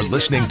 you are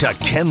listening to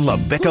Ken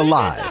LaVicka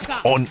Live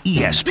on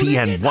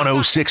ESPN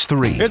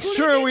 1063. It's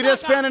true. We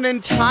just spent an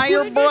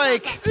entire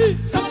break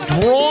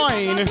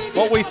drawing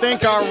what we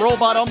think our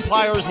robot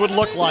umpires would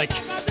look like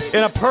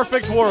in a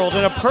perfect world,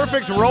 in a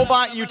perfect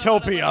robot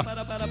utopia.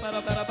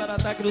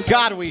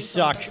 God, we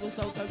suck.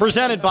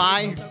 Presented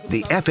by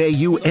the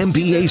FAU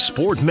MBA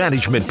Sport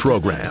Management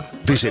Program.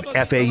 Visit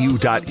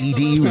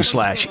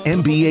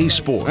FAU.edu/MBA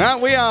Sport.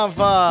 We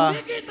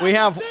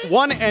have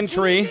one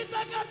entry,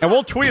 and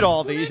we'll tweet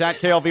all these at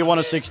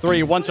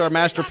KLV1063 once our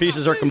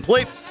masterpieces are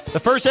complete. The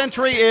first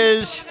entry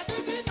is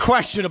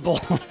questionable.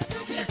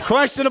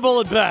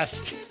 Questionable at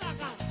best.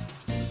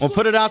 We'll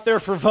put it out there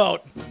for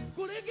vote.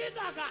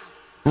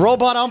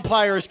 Robot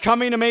umpires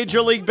coming to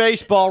Major League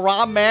Baseball.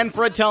 Rob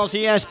Manfred tells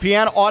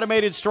ESPN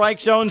automated strike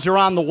zones are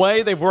on the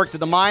way. They've worked at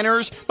the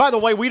minors. By the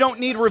way, we don't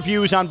need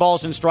reviews on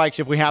balls and strikes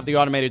if we have the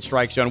automated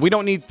strike zone. We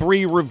don't need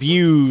 3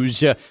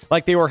 reviews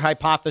like they were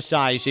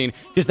hypothesizing,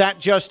 because that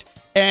just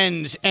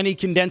ends any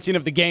condensing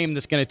of the game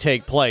that's going to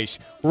take place.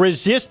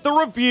 Resist the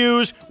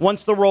reviews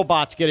once the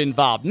robots get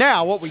involved.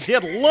 Now, what we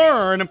did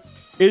learn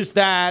is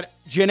that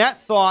Ginette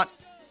thought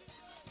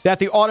that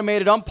the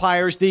automated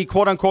umpires, the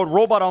quote-unquote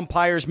robot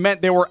umpires,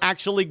 meant there were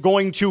actually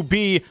going to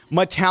be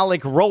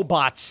metallic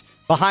robots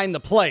behind the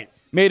plate,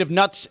 made of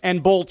nuts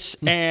and bolts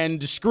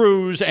and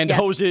screws and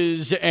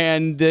hoses,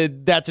 and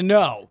that's a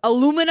no.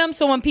 Aluminum,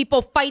 so when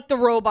people fight the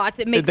robots,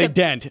 it makes they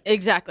dent.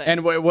 Exactly.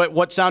 And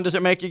what sound does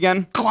it make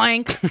again?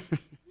 Clank.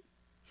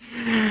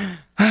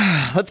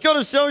 Let's go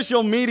to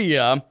social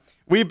media.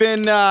 We've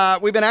been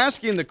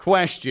asking the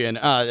question.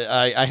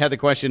 I had the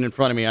question in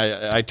front of me.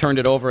 I turned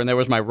it over, and there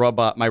was my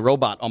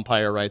robot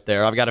umpire right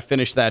there. I've got to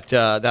finish that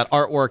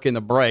artwork in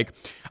the break.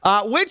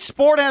 Which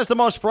sport has the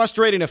most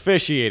frustrating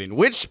officiating?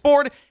 Which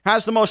sport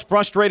has the most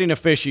frustrating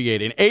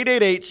officiating?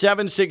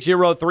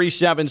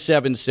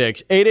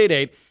 888-760-3776.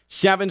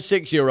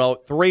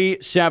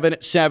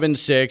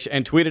 888-760-3776,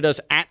 and tweeted us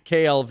at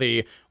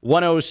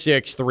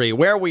KLV1063,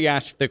 where we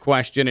asked the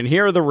question, and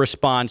here are the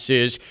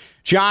responses.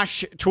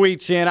 Josh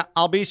tweets in,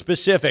 I'll be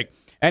specific.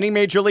 Any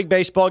Major League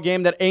Baseball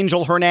game that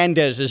Angel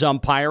Hernandez is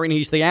umpiring,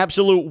 he's the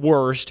absolute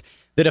worst.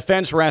 The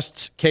defense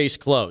rests, case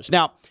closed.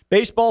 Now,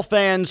 baseball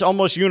fans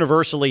almost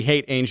universally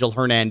hate Angel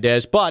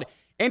Hernandez, but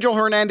Angel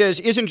Hernandez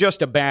isn't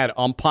just a bad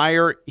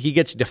umpire. He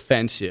gets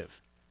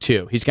defensive,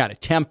 too. He's got a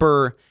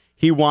temper.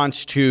 He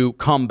wants to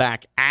come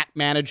back at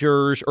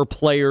managers or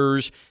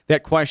players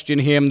that question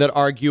him, that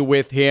argue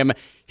with him.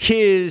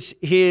 His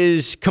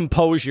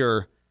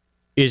composure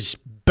is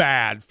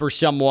bad for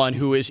someone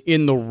who is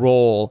in the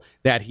role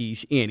that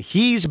he's in.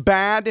 He's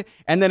bad,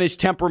 and then his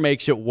temper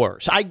makes it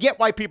worse. I get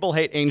why people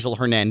hate Angel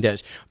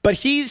Hernandez, but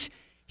he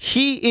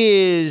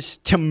is,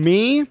 to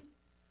me,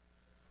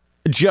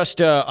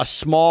 just a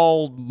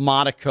small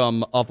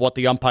modicum of what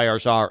the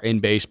umpires are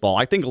in baseball.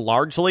 I think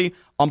largely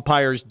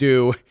umpires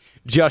do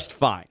just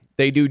fine.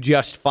 They do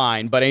just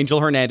fine, but Angel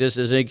Hernandez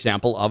is an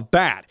example of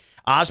bad.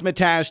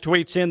 Osmataz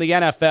tweets in, the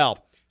NFL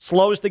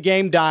slows the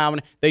game down.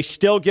 They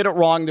still get it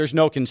wrong. There's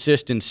no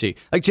consistency.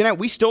 Like, Ginette,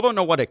 we still don't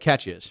know what a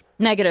catch is.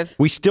 Negative.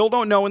 We still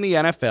don't know in the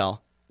NFL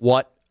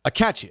what a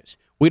catch is.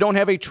 We don't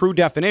have a true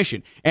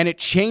definition, and it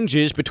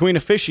changes between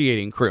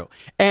officiating crew.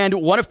 And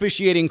one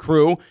officiating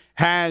crew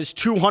has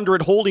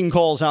 200 holding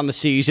calls on the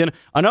season.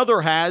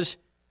 Another has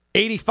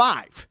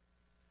 85.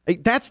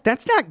 Like,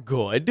 that's not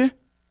good.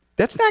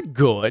 That's not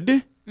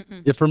good.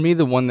 Yeah, for me,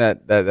 the one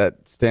that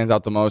stands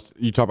out the most,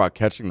 you talk about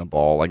catching the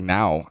ball. Like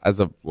now,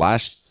 as of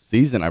last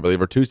season, I believe,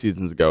 or 2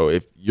 seasons ago,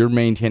 if you're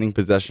maintaining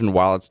possession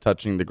while it's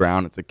touching the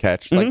ground, it's a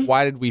catch. Like,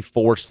 why did we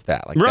force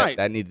that? Like, right.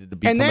 that needed to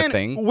become a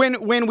thing. And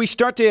then when we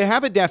start to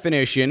have a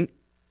definition,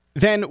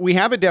 then we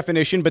have a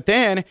definition, but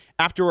then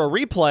after a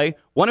replay,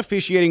 one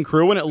officiating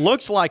crew, and it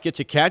looks like it's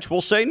a catch, will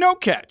say no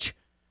catch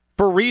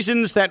for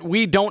reasons that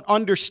we don't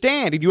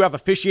understand. And you have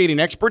officiating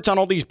experts on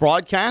all these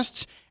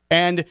broadcasts,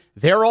 and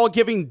they're all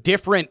giving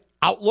different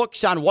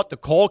outlooks on what the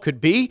call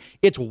could be.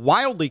 It's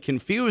wildly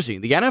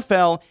confusing. The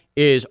NFL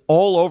is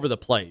all over the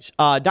place.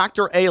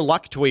 Dr. A.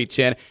 Luck tweets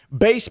in,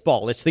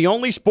 baseball, it's the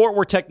only sport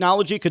where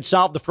technology could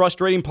solve the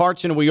frustrating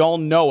parts, and we all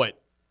know it.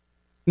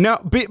 No,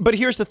 but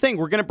here's the thing.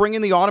 We're going to bring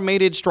in the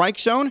automated strike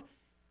zone,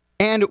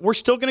 and we're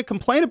still going to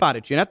complain about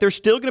it, Jeanette. There's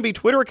still going to be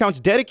Twitter accounts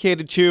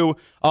dedicated to,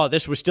 oh,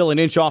 this was still an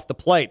inch off the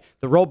plate.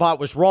 The robot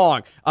was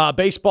wrong.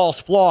 Baseball's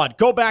flawed.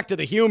 Go back to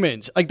the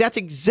humans. Like, that's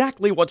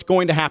exactly what's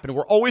going to happen.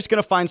 We're always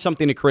going to find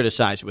something to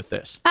criticize with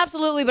this.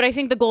 Absolutely, but I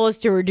think the goal is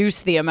to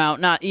reduce the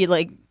amount, not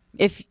like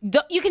if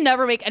you can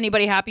never make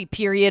anybody happy,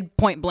 period,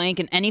 point blank,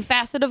 in any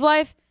facet of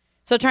life.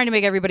 So trying to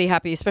make everybody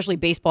happy, especially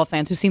baseball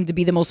fans who seem to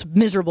be the most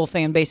miserable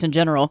fan base in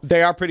general.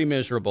 They are pretty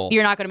miserable.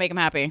 You're not going to make them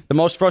happy. The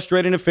most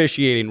frustrating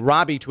officiating.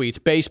 Robbie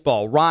tweets,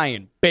 baseball.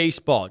 Ryan,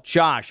 baseball.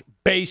 Josh,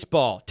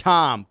 baseball.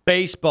 Tom,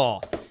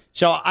 baseball.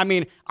 So, I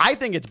mean, I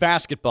think it's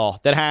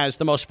basketball that has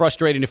the most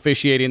frustrating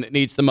officiating that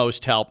needs the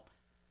most help.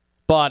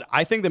 But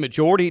I think the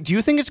majority, do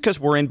you think it's because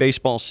we're in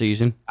baseball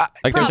season?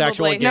 Like there's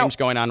actual games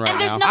going on right now? And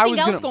there's nothing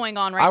else going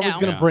on right now. I was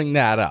going to bring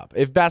that up.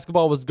 If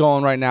basketball was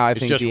going right now, I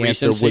think the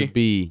answer would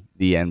be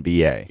the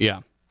NBA.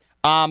 Yeah.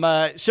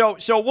 So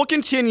we'll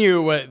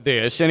continue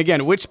this. And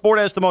again, which sport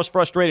has the most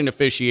frustrating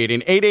officiating?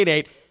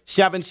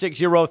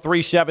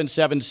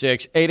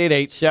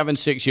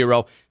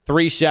 888-760-3776.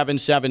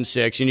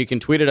 888-760-3776. And you can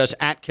tweet at us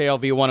at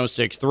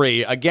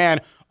KLV1063. Again,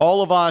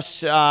 all of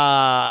us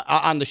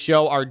on the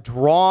show are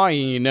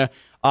drawing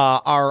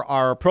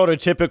our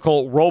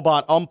prototypical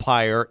robot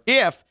umpire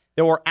if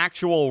there were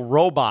actual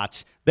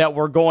robots that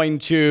were going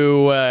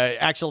to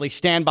actually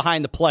stand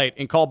behind the plate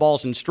and call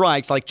balls and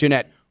strikes like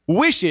Ginette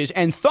wishes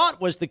and thought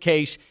was the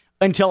case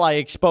until I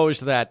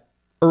exposed that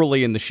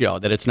early in the show,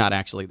 that it's not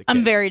actually the case.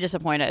 I'm very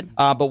disappointed.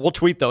 But we'll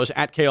tweet those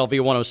at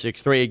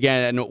KLV1063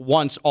 again, and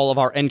once all of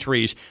our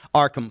entries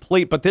are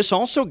complete. But this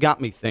also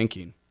got me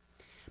thinking,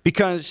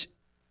 because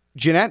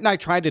Ginette and I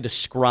tried to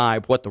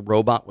describe what the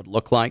robot would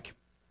look like.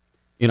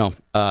 You know,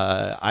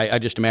 I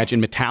just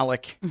imagine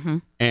metallic,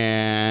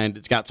 and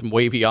it's got some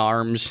wavy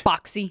arms.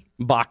 Boxy.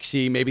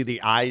 Maybe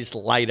the eyes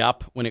light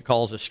up when it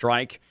calls a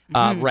strike.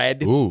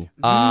 Red. Ooh.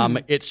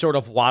 It sort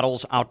of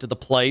waddles out to the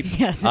plate.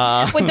 Yes.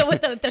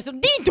 There's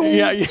some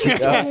yeah.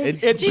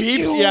 It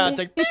beeps. Yeah, it's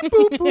like beep,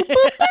 boop, boop,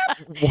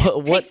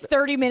 boop. What? Takes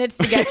 30 minutes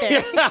to get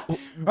there.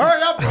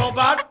 Hurry up,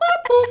 robot.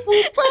 Boop, boop,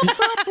 boop, boop,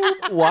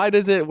 boop. Why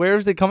does it? Where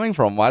is it coming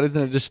from? Why doesn't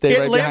it just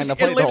stay behind the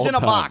plate? It lives the in a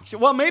whole time? box.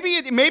 Well, maybe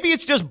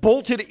it's just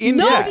bolted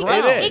into No, the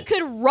ground. it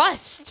could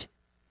rust.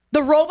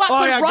 The robot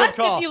could rust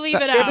if you leave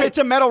it out. If it's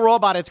a metal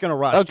robot, it's going to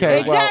rust. Okay,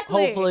 right? Exactly.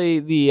 Well, hopefully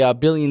the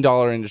 $1 billion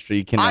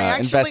industry can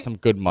invest some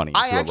good money into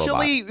I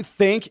actually a robot.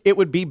 think it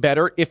would be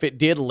better if it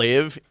did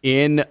live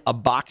in a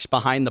box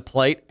behind the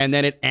plate and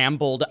then it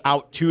ambled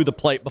out to the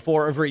plate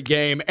before every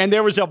game. And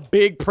there was a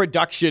big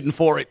production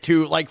for it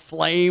too, like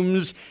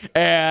flames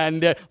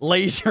and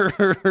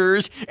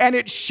lasers. And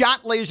it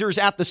shot lasers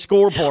at the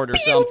scoreboard or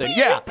something.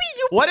 Yeah.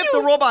 What if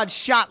the robot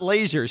shot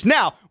lasers?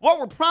 Now, what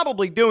we're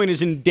probably doing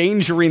is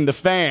endangering the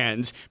fans,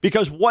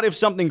 because what if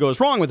something goes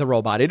wrong with the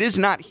robot? It is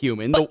not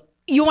human. But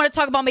you want to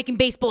talk about making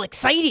baseball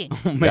exciting.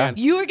 Oh, man.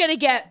 You're going to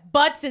get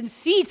butts and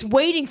seats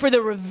waiting for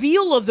the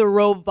reveal of the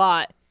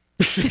robot.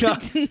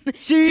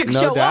 See,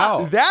 no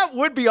doubt. That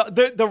would be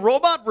the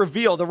robot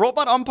reveal, the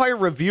robot umpire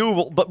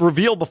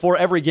reveal before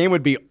every game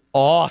would be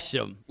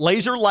awesome.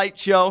 Laser light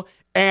show,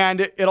 And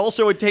it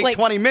also would take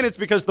 20 minutes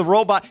because the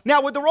robot.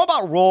 Now, would the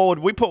robot roll? Would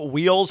we put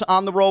wheels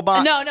on the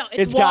robot? No,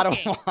 it's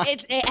walking. Gotta walk.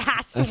 It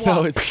has to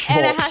walk.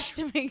 And it has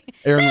to make.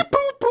 Aaron,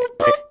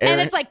 And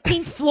it's like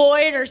Pink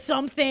Floyd or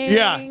something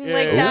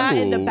that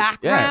in the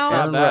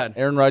background.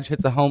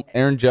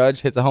 Aaron Judge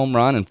hits a home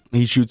run and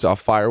he shoots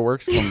off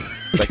fireworks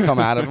that come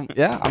out of him.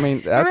 Yeah, I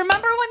mean, remember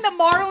when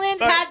the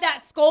Marlins had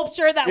that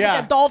sculpture that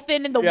with the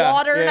dolphin in the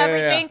water and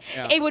everything?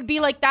 It would be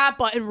like that,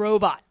 but in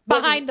robot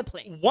behind the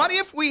plate. What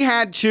if we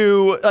had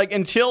to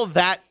until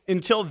that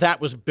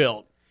was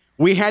built,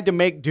 we had to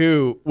make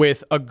do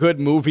with a good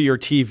movie or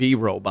TV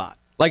robot?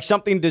 Like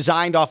something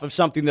designed off of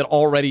something that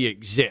already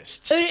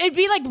exists. It'd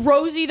be like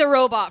Rosie the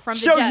robot from the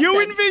Jetsons. So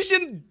you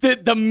envision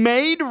the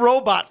made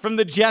robot from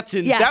the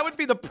Jetsons. Yes. That would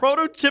be the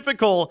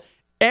prototypical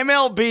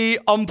MLB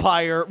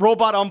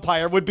robot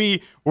umpire would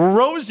be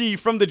Rosie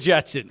from the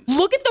Jetsons.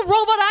 Look at the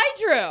robot I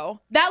drew.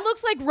 That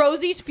looks like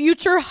Rosie's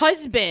future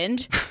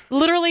husband.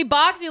 Literally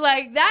boxing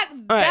like that.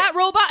 That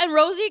robot and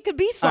Rosie could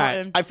be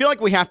something. Right. I feel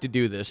like we have to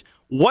do this.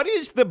 What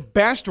is the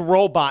best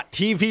robot,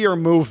 TV or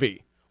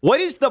movie? What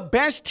is the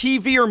best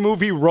TV or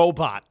movie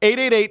robot?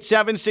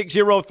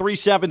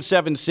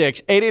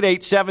 888-760-3776.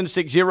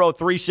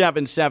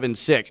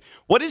 888-760-3776.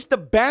 What is the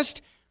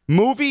best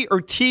movie or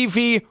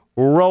TV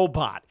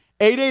robot?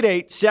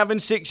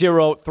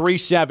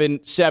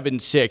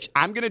 888-760-3776.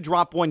 I'm going to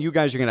drop one. You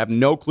guys are going to have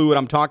no clue what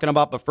I'm talking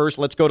about. But first,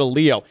 let's go to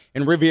Leo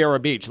in Riviera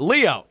Beach.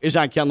 Leo is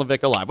on Ken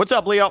LaVicka Live. What's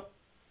up, Leo?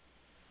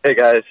 Hey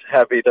guys,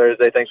 happy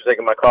Thursday. Thanks for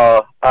taking my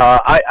call.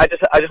 I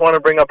just want to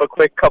bring up a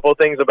quick couple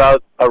things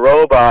about a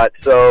robot.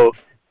 So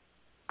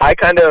I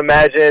kind of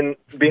imagine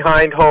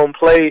behind home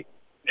plate,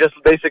 just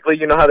basically,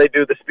 you know how they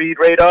do the speed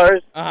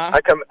radars? Uh-huh.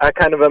 I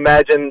kind of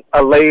imagine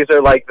a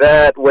laser like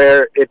that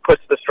where it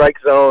puts the strike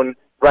zone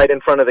right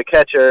in front of the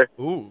catcher.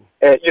 Ooh.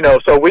 And,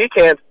 so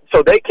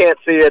they can't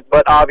see it,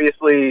 but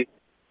obviously,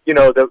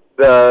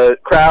 the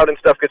crowd and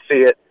stuff could see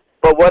it.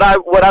 But what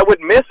I would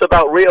miss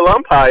about real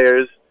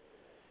umpires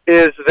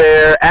is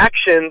their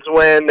actions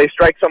when they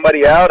strike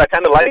somebody out. I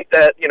kind of like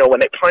that, when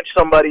they punch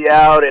somebody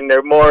out and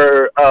they're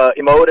more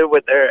emotive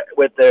with their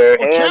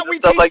hands can't we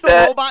and stuff teach like the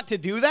that. robot to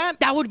do that?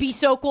 That would be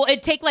so cool.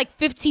 It'd take like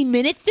 15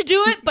 minutes to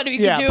do it, but you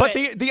could do but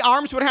it. the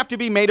arms would have to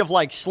be made of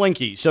like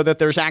slinky so that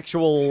there's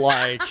actual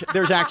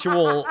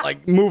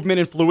movement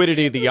and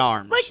fluidity of the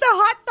arms. Like the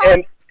hot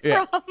dog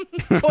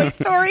from Toy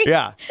Story.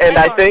 Yeah. And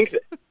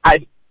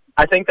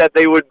I think that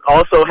they would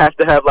also have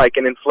to have like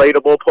an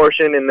inflatable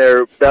portion in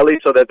their belly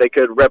so that they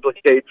could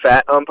replicate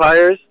fat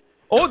umpires.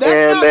 Oh,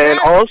 that's not then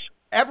bad. Also,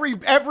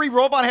 every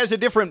robot has a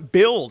different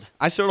build.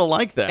 I sort of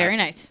like that. Very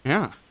nice.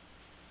 Yeah.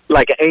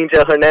 like an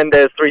Angel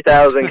Hernandez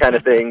 3000 kind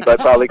of thing, but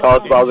probably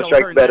calls balls and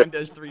strikes better.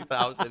 Hernandez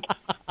 3000.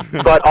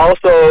 But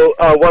also,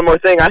 one more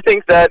thing. I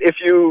think that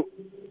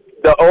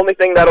the only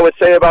thing that I would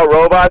say about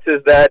robots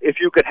is that if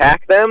you could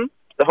hack them,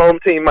 the home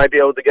team might be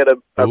able to get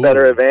a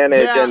better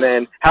advantage. Yeah. And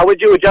then how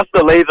would you adjust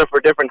the laser for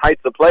different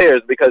heights of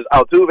players? Because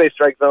Altuve's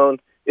strike zone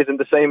isn't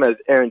the same as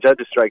Aaron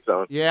Judge's strike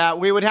zone. Yeah,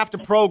 we would have to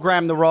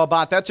program the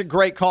robot. That's a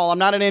great call. I'm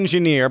not an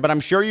engineer, but I'm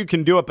sure you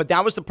can do it. But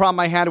that was the problem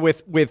I had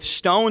with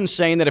Stone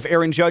saying that if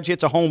Aaron Judge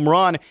hits a home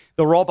run,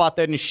 the robot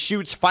then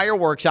shoots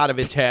fireworks out of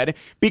its head,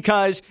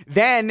 because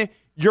then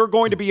you're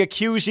going to be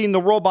accusing the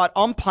robot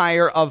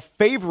umpire of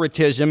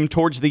favoritism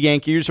towards the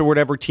Yankees or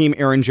whatever team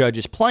Aaron Judge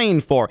is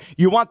playing for.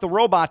 You want the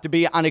robot to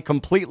be on a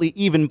completely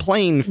even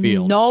playing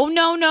field. No.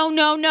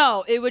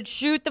 It would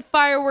shoot the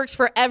fireworks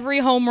for every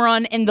home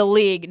run in the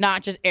league,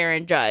 not just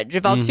Aaron Judge.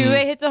 If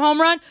Altuve hits a home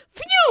run,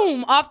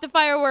 phew, off the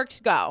fireworks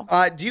go.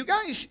 Are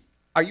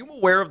you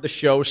aware of the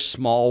show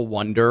Small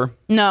Wonder?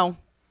 No.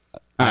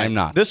 I'm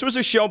not. This was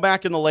a show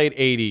back in the late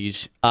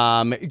 80s.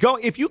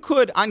 If you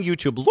could, on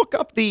YouTube, look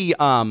up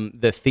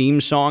the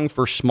theme song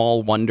for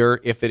Small Wonder,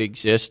 if it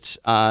exists,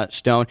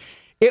 Stone.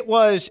 It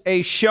was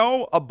a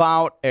show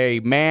about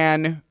a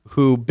man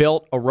who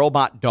built a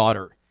robot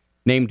daughter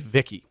named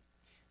Vicky.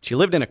 She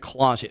lived in a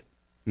closet,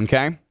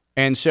 okay?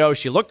 And so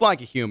she looked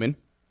like a human,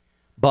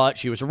 but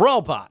she was a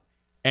robot.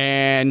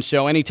 And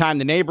so anytime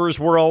the neighbors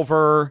were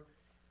over,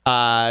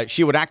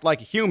 she would act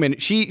like a human.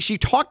 She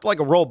talked like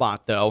a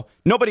robot, though.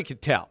 Nobody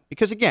could tell.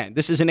 Because, again,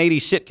 this is an 80s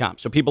sitcom,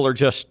 so people are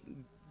just,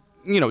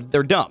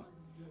 they're dumb.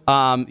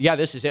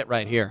 This is it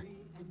right here.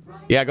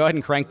 Yeah, go ahead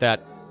and crank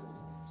that.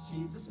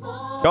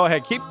 Go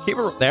ahead. Keep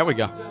it. There we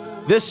go.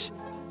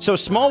 So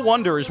Small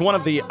Wonder is one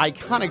of the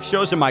iconic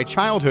shows in my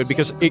childhood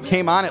because it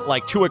came on at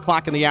like 2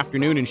 o'clock in the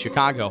afternoon in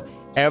Chicago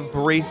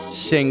every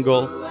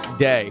single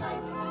day.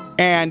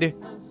 And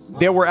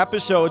there were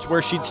episodes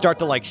where she'd start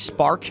to like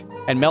spark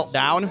and melt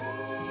down,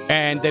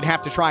 and they'd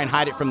have to try and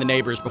hide it from the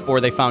neighbors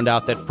before they found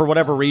out that for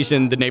whatever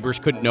reason the neighbors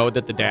couldn't know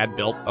that the dad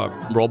built a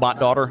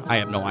robot daughter. I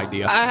have no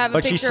idea. I have a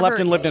but she picture slept of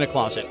her and lived in a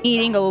closet.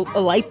 Eating a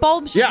light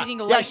bulb? She's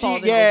eating a light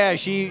bulb.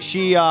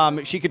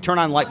 She could turn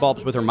on light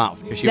bulbs with her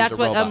mouth because she was a robot.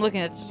 That's what I'm looking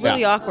at. It's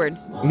really awkward.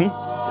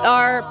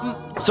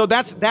 Mm-hmm. So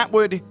that's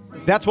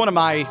one of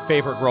my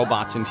favorite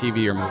robots in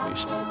TV or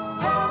movies.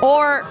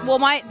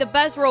 The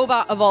best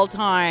robot of all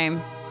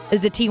time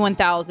is the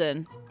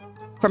T-1000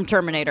 from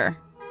Terminator.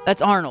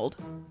 That's Arnold.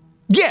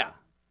 Yeah.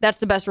 That's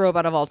the best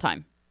robot of all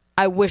time.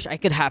 I wish I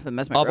could have him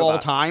as my Of robot. all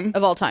time?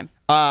 Of all time.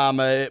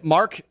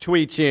 Mark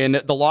tweets in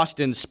the Lost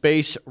in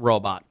Space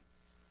robot.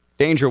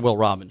 Danger, Will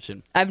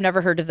Robinson. I've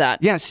never heard of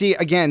that. Yeah, see,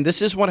 again,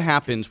 this is what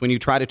happens when you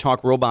try to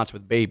talk robots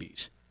with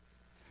babies.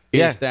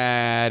 Is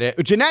that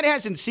Ginette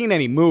hasn't seen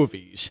any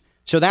movies,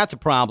 so that's a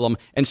problem,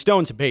 and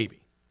Stone's a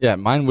baby. Yeah,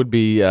 mine would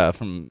be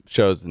from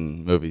shows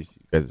and movies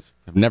you guys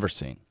have never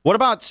seen. What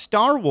about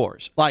Star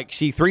Wars? Like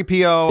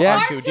C-3PO, Yeah.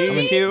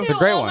 R2-D2? It's a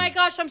great Oh one. my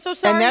gosh, I'm so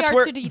sorry, And that's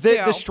R2-D2.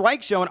 where the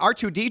strike zone,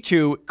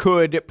 R2-D2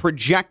 could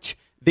project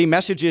the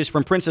messages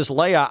from Princess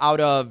Leia out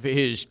of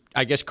his,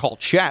 I guess, called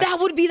chest. That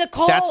would be the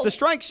call. That's the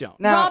strike zone.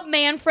 Rob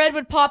Manfred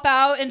would pop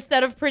out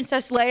instead of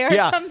Princess Leia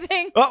or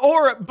something.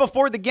 Or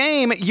before the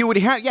game, you would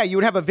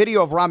have a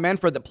video of Rob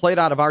Manfred that played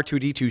out of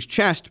R2-D2's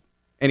chest,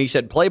 and he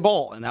said, play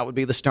ball, and that would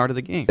be the start of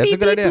the game. That's a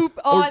good idea. Boop.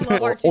 Oh, I love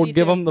R2-D2. Or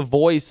give him the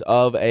voice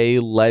of a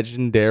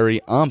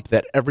legendary ump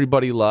that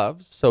everybody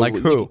loves. So Like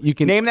who? You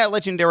can name that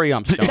legendary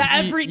ump, Stone.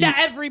 That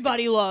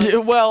everybody loves.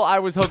 Well, I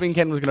was hoping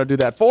Ken was going to do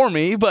that for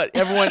me, but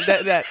everyone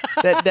that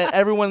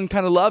everyone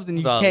kind of loves and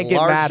you can't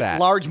get mad at.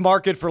 Large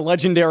market for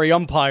legendary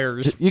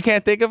umpires. You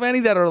can't think of any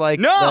that are like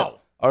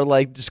are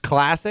like just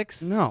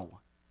classics. No,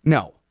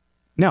 not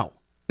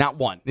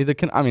one. Neither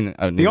can I mean.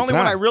 The only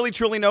one I really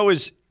truly know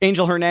is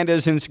Angel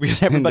Hernandez, and it's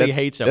because everybody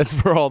hates him. That's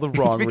for all the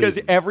wrong It's because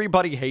reasons.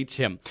 everybody hates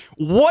him.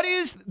 What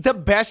is the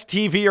best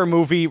TV or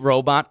movie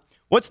robot?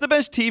 What's the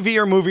best TV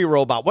or movie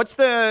robot? What's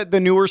the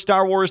newer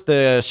Star Wars,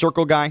 the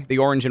circle guy, the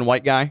orange and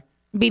white guy?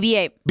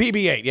 BB-8.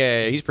 BB-8,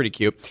 yeah, he's pretty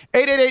cute.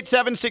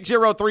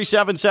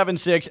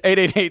 888-760-3776,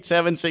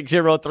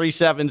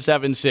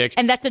 888-760-3776.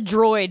 And that's a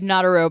droid,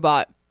 not a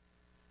robot.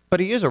 But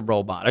he is a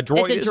robot. A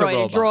droid It's is a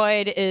robot. A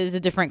droid is a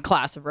different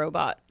class of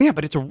robot. Yeah,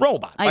 but it's a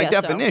robot by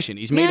guess definition. So.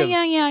 He's made of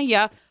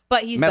Yeah.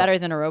 But he's metal. better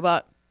than a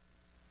robot.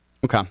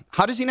 Okay.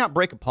 How does he not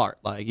break apart?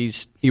 Like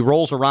he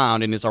rolls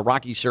around and it's a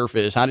rocky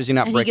surface. How does he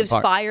not And break he gives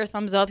apart? fire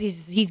thumbs up.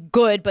 He's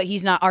good, but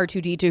he's not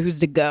R2-D2, who's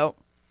the GOAT.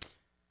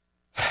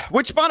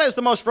 Which sport has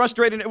the most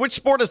frustrating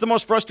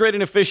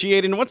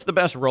officiating? What's the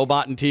best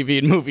robot in TV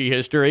and movie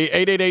history?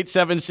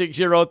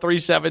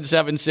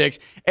 888-760-3776.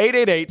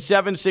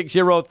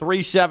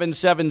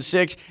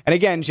 888-760-3776. And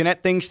again,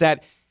 Ginette thinks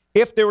that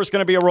if there was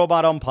going to be a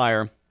robot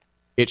umpire,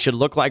 it should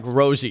look like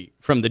Rosie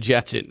from the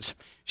Jetsons.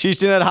 She's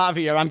Ginette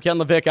Javier. I'm Ken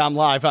LaVicka. I'm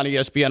live on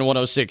ESPN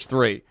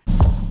 106.3.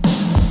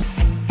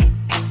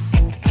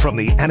 From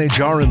the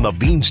Anajar and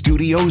Levine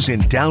Studios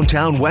in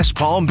downtown West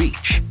Palm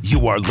Beach,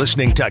 you are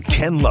listening to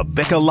Ken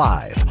LaVicka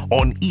Live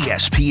on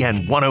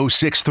ESPN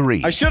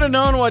 106.3. I should have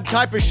known what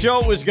type of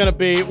show it was going to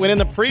be when in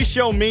the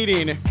pre-show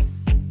meeting,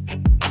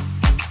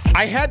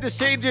 I had to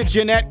say to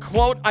Ginette,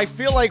 quote, I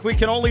feel like we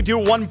can only do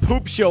one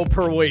poop show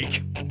per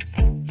week.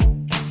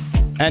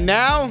 And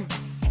now,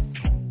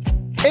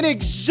 an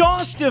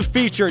exhaustive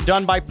feature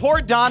done by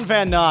poor Don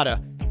Van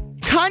Natta.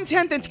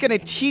 Content that's going to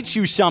teach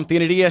you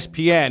something at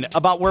ESPN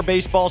about where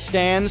baseball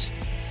stands.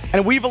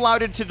 And we've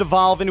allowed it to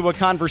devolve into a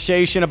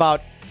conversation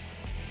about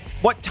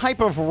what type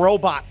of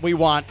robot we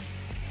want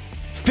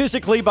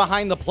physically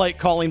behind the plate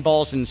calling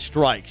balls and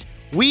strikes.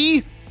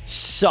 We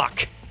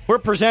suck. We're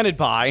presented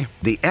by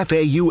the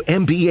FAU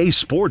MBA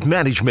Sport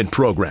Management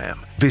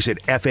Program. Visit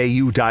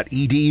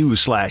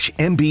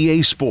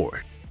fau.edu/MBA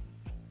Sport.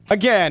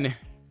 Again,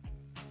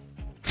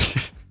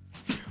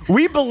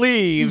 we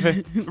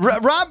believe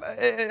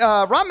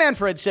Rob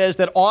Manfred says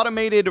that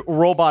automated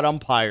robot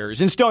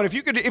umpires. And Stone, if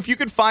you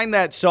could find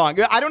that song,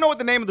 I don't know what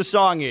the name of the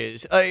song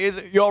is. Is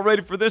it, you all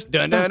ready for this?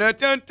 Dun dun dun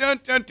dun dun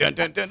dun dun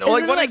dun dun.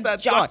 Like what is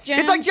that song? Jam?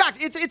 It's like Jock.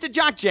 It's a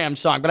Jock Jam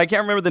song, but I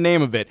can't remember the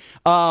name of it.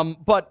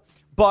 But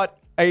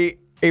a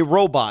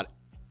robot,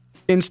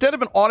 instead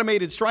of an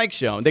automated strike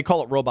zone, they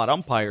call it robot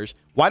umpires.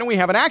 Why don't we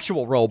have an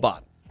actual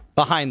robot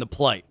behind the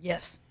plate?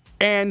 Yes.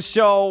 And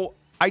so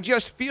I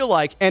just feel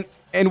like, and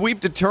we've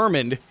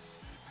determined,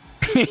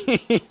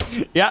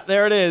 yeah,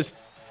 there it is.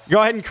 Go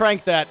ahead and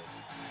crank that.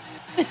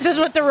 This is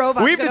what the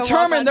robot. We've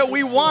determined that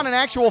we want an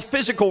actual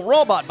physical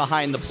robot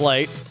behind the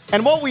plate.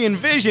 And what we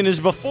envision is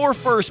before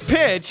first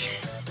pitch,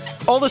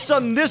 all of a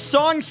sudden this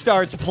song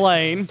starts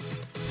playing,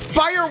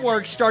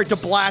 fireworks start to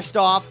blast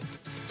off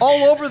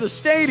all over the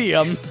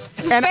stadium,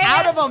 and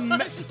out of a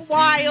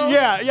wild.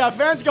 Yeah,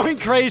 fans going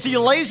crazy,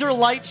 laser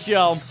light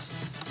show.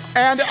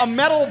 And a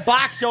metal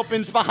box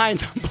opens behind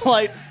the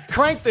plate.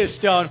 Crank this,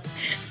 Stone.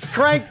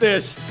 Crank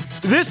this.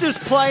 This is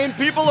playing.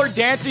 People are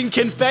dancing.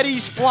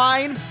 Confetti's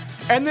flying.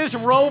 And this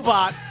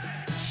robot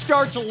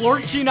starts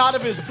lurching out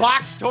of his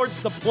box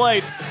towards the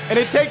plate. And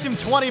it takes him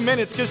 20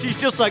 minutes because he's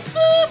just like...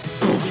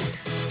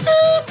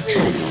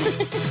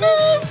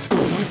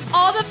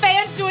 All the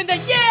fans doing the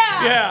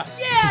yeah.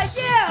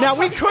 Now,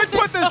 we could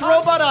put this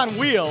robot on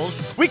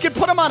wheels. We could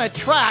put him on a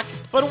track.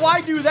 But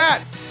why do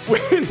that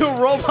when the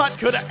robot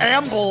could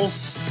amble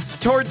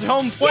towards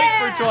home plate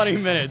for 20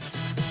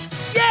 minutes?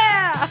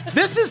 Yeah!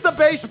 This is the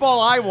baseball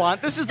I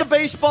want. This is the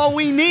baseball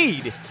we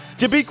need,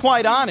 to be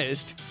quite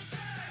honest.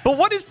 But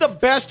what is the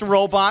best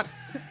robot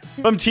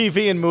from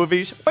TV and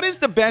movies? What is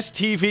the best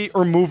TV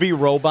or movie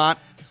robot?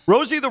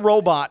 Rosie the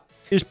robot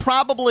is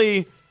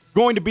probably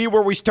going to be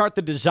where we start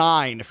the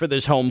design for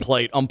this home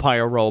plate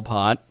umpire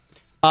robot.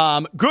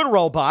 Good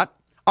robot.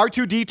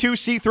 R2-D2,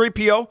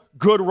 C-3PO,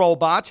 good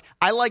robot.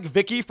 I like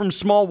Vicky from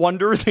Small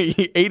Wonder, the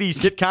 80s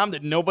sitcom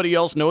that nobody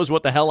else knows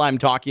what the hell I'm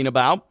talking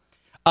about.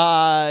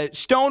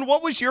 Stone,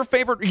 what was your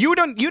favorite? You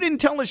didn't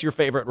tell us your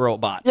favorite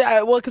robot.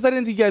 Yeah, well, because I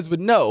didn't think you guys would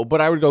know,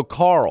 but I would go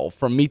Carl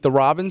from Meet the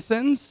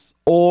Robinsons,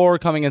 or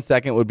coming in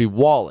second would be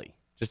Wally.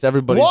 Just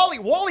everybody.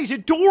 Wally's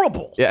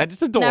adorable. Yeah,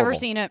 just adorable. Never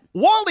seen it.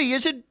 Wally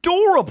is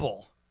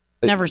adorable.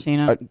 Never seen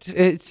it.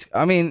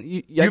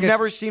 You've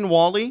never seen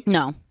Wally?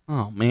 No.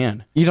 Oh,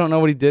 man. You don't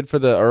know what he did for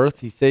the Earth?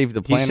 He saved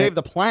the planet. He saved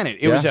the planet.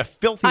 It was a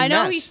filthy mess. I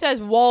know he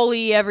says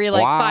Wally every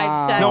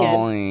 5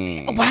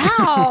 seconds.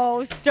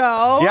 Wow,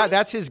 Stone. Yeah,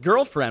 that's his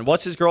girlfriend.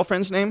 What's his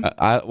girlfriend's name?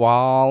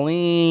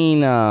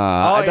 Wallina.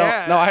 Oh,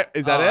 yeah.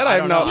 Is that it? I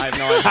have no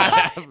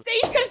idea.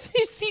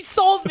 He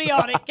sold me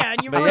on it, Ken.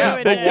 You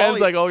ruined it. Ken's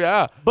like, oh,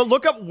 yeah. But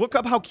look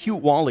up how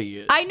cute Wally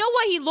is. I know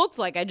what he looks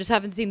like. I just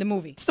haven't seen the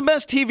movie. It's the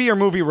best TV or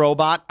movie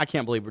robot. I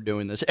can't believe we're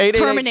doing this.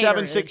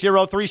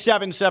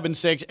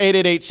 888-760-3776.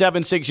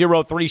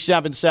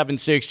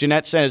 888-760-3776.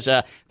 Jeanette says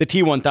the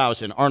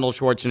T-1000, Arnold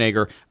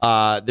Schwarzenegger,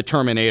 the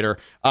Terminator.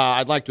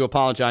 I'd like to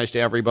apologize to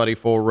everybody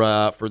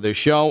for this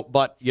show,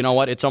 but you know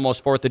what? It's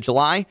almost 4th of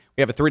July.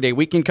 We have a 3-day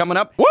weekend coming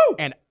up. Woo!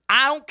 And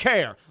I don't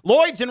care.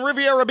 Lloyd's in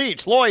Riviera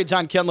Beach. Lloyd's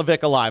on Ken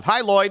LaVicka Live.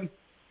 Hi, Lloyd.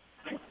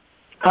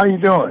 How you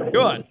doing?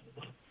 Good.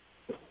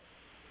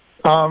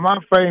 My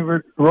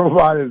favorite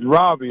robot is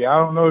Robbie. I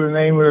don't know the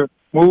name of the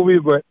movie,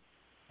 but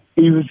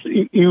he was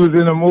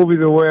in a movie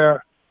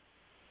where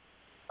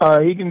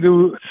he can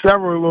do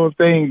several little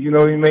things. You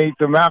know, he made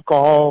some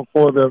alcohol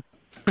for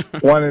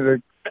one of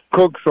the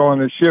cooks on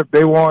the ship.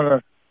 They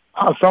were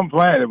on some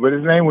planet, but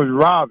his name was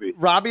Robbie.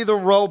 Robbie the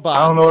robot.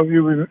 I don't know if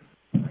you was.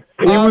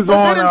 He was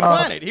Forbidden on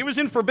Planet. He was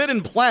in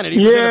Forbidden Planet.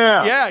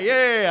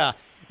 Yeah.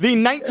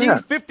 The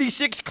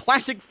 1956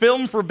 classic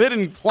film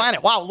Forbidden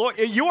Planet. Wow, Lloyd,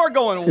 you are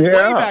going way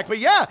back. But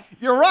yeah,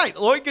 you're right.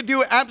 Robbie could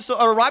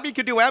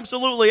do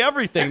absolutely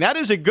everything. That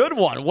is a good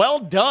one. Well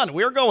done.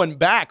 We're going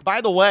back.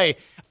 By the way,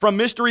 from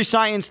Mystery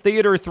Science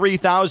Theater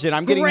 3000,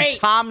 I'm getting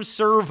Tom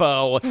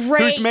Servo,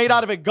 who's made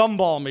out of a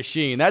gumball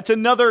machine. That's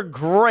another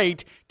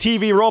great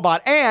TV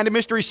robot. And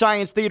Mystery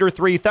Science Theater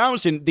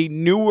 3000, the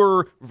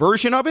newer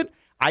version of it,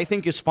 I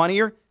think is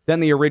funnier than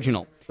the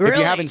original. Really? If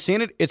you haven't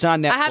seen it, it's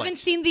on Netflix. I haven't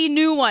seen the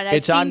new one.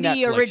 I've seen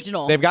the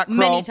original. They've got Crow.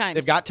 Many times.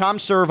 They've got Tom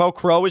Servo.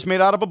 Crow is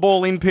made out of a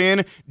bowling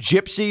pin.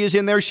 Gypsy is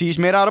in there. She's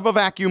made out of a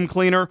vacuum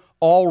cleaner.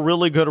 All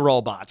really good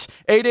robots.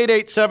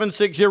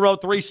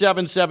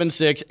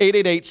 888-760-3776.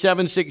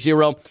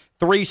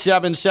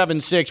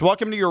 888-760-3776.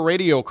 Welcome to your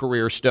radio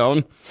career,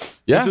 Stone.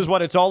 Yeah. This is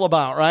what it's all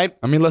about, right?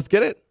 I mean, let's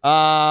get it.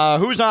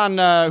 Who's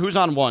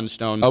on one,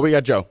 Stone? Oh, we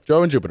got Joe.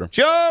 Joe in Jupiter.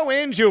 Joe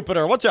in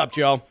Jupiter. What's up,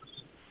 Joe?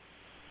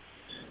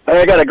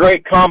 I got a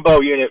great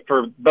combo unit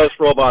for best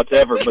robots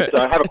ever, but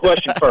I have a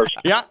question first.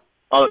 Yeah.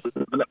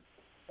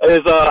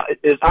 Is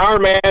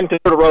Iron Man considered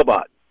a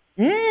robot?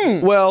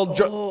 Well,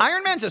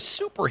 Iron Man's a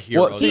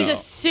superhero. He's a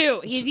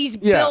suit. He's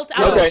built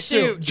out of a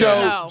suit.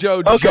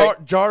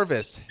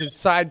 Jarvis, his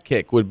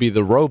sidekick, would be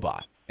the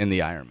robot in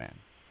the Iron Man.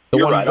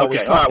 You're right.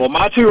 Okay. All right. Well,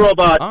 my two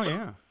robots. Oh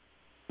yeah.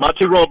 My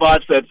two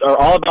robots that are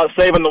all about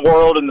saving the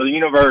world and the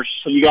universe.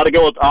 So you got to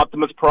go with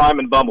Optimus Prime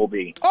and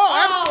Bumblebee.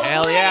 Oh, absolutely.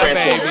 Hell yeah,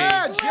 baby.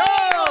 Yeah,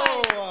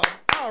 Joe.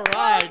 All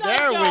right,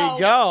 there we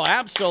go.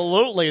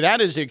 Absolutely. That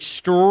is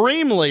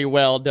extremely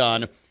well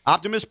done.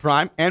 Optimus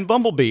Prime and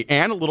Bumblebee.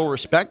 And a little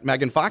respect,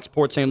 Megan Fox,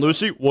 Port St.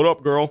 Lucie. What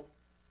up, girl?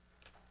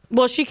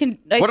 Well, she can.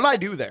 What did I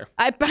do there?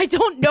 I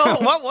don't know.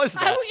 What was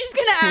that? I was just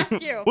going to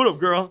ask you. What up,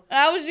 girl?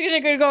 I was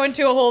going to go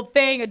into a whole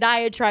thing, a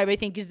diatribe, I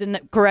think is the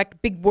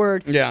correct big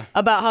word. Yeah.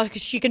 About how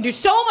she can do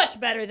so much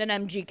better than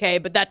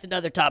MGK, but that's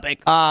another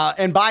topic.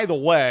 And by the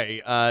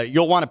way,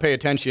 you'll want to pay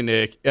attention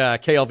to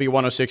KLV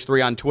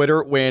 1063 on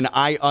Twitter when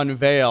I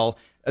unveil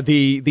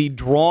the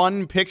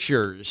drawn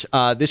pictures.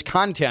 This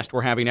contest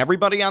we're having,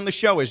 everybody on the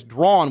show has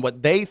drawn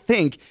what they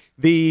think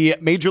the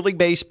Major League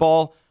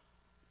Baseball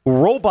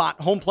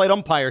robot home plate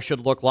umpire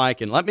should look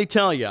like. And let me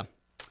tell you,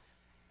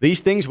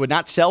 these things would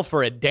not sell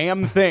for a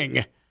damn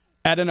thing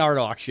at an art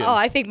auction. Oh,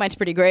 I think mine's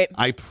pretty great.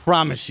 I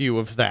promise you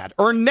of that.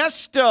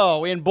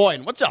 Ernesto in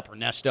Boynton. What's up,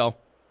 Ernesto?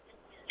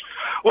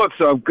 What's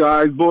up,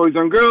 guys, boys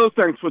and girls?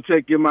 Thanks for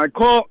taking my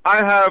call.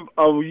 I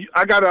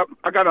got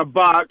a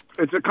bot.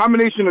 It's a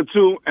combination of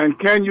two. And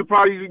Ken, you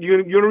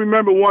don't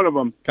remember one of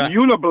them. Okay.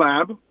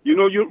 Uniblab.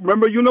 You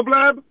remember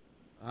Uniblab?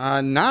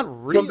 Not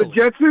really. From the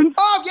Jetsons?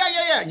 Oh,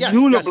 yeah. Yes,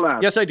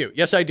 Uniblab. Yes,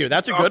 I do.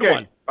 That's a good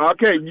one.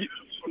 Okay.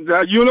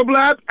 The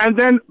Uniblab, and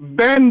then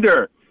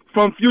Bender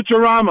from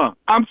Futurama.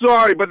 I'm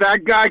sorry, but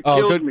that guy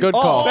killed me. Good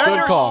call.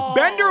 Good call.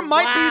 Bender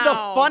might be the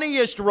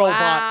funniest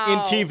robot in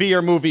TV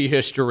or movie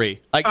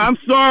history. I'm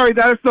sorry.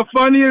 That's the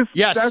funniest.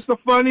 Yes. That's the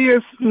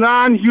funniest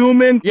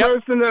non-human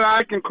person that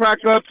I can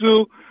crack up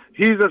to.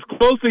 He's as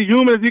close to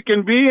human as he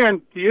can be,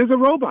 and he is a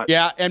robot.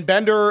 Yeah, and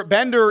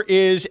Bender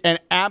is an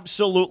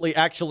absolutely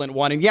excellent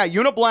one. And yeah,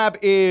 Uniblab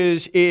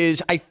is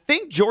I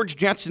think George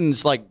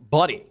Jetson's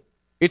buddy.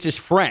 It's his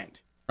friend,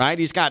 right?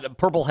 He's got a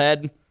purple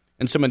head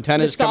and some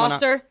antennas The coming out.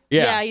 saucer?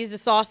 Yeah, he's a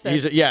saucer.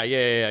 Yeah,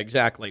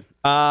 exactly.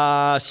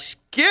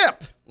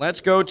 Skip.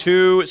 Let's go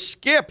to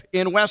Skip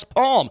in West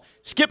Palm.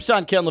 Skip's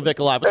on Ken LaVicka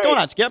Live. What's going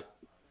on, Skip?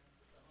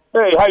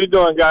 Hey, how you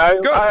doing, guys?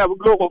 Good. I have a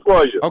good one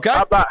for you. Okay.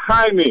 How about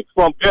Jaime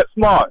from Get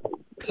Smart?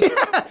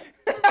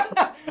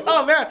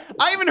 Oh, man.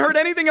 I haven't heard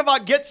anything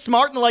about Get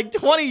Smart in like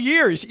 20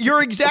 years.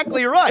 You're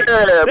exactly right.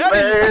 Yeah,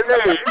 hey, he's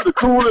the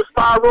coolest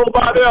spy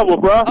robot ever,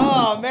 bro.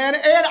 Oh, man.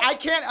 And I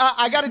can't,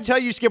 I got to tell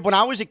you, Skip, when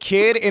I was a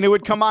kid and it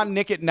would come on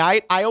Nick at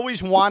Night, I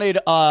always wanted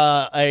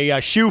a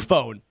shoe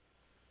phone.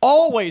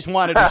 Always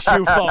wanted a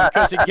shoe phone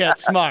because it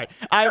Gets Smart.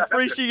 I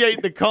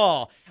appreciate the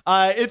call.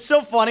 It's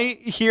so funny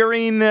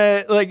hearing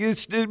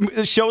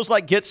shows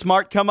like Get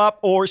Smart come up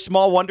or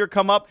Small Wonder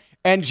come up,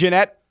 and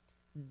Ginette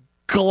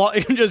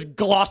just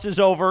glosses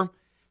over.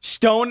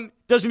 Stone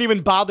doesn't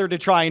even bother to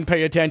try and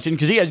pay attention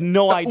because he has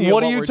no idea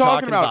what we're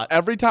talking about.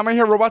 Every time I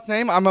hear a robot's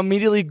name, I'm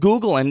immediately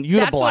Googling Uniblab.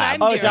 That's what I'm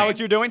doing. Oh, is that what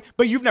you're doing?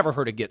 But you've never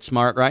heard of Get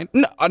Smart, right?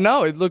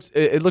 No, it looks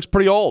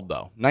pretty old,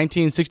 though.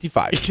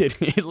 1965.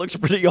 It looks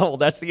pretty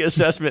old. That's the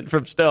assessment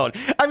from Stone.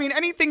 I mean,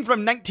 anything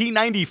from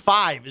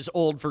 1995 is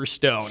old for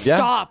Stone. Yeah.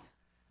 Stop.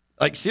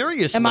 Like,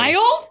 seriously. Am I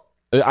old?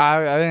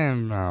 I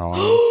am.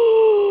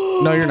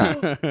 No, you're not.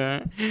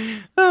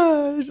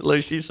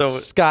 She's so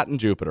Scott in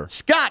Jupiter.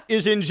 Scott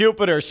is in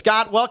Jupiter.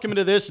 Scott, welcome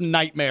to this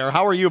nightmare.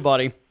 How are you,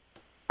 buddy?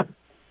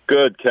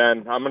 Good,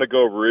 Ken. I'm going to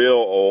go real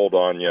old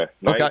on you.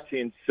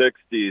 Okay.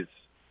 1960s,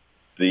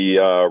 the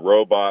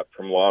robot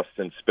from Lost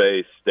in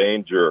Space,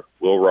 Danger,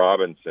 Will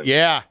Robinson.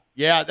 Yeah.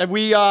 We what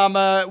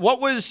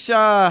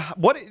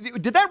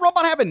did that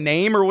robot have a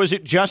name, or was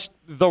it just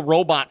the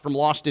robot from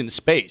Lost in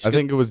Space? I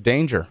think it was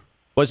Danger.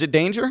 Was it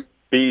Danger?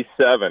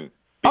 B7.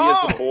 B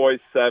is the boy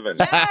 7.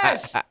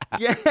 Yes.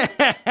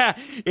 Yeah.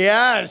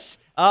 Yes.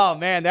 Oh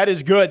man, that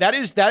is good. That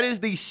is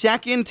the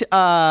second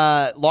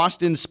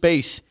Lost in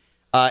Space.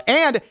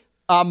 And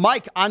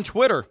Mike on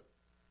Twitter.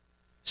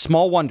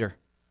 Small Wonder.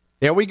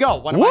 There we go.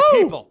 One of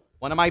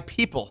my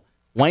people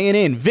weighing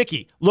in.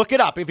 Vicky, look it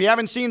up. If you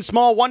haven't seen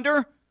Small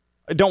Wonder,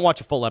 don't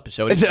watch a full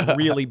episode. It's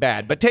really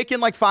bad. But take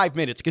in like 5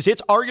 minutes because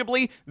it's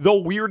arguably the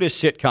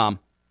weirdest sitcom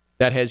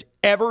that has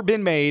ever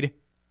been made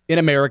in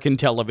American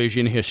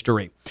television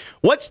history.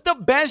 What's the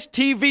best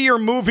TV or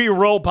movie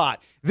robot?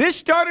 This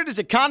started as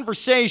a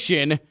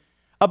conversation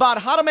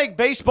about how to make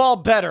baseball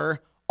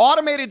better,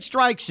 automated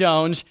strike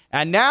zones,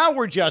 and now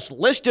we're just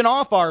listing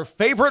off our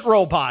favorite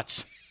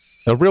robots.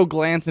 A real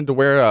glance into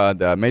where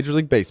the Major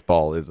League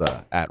Baseball is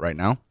at right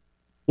now.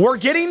 We're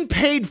getting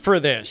paid for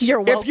this.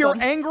 You're welcome. If you're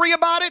angry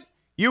about it,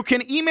 you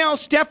can email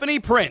Stephanie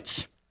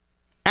Prince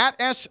at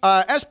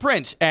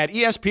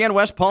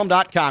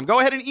sprince@espnwestpalm.com. Go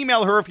ahead and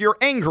email her if you're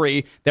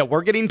angry that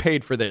we're getting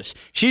paid for this.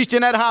 She's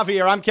Ginette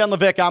Javier. I'm Ken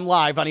LaVicka. I'm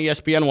live on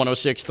ESPN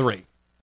 106.3.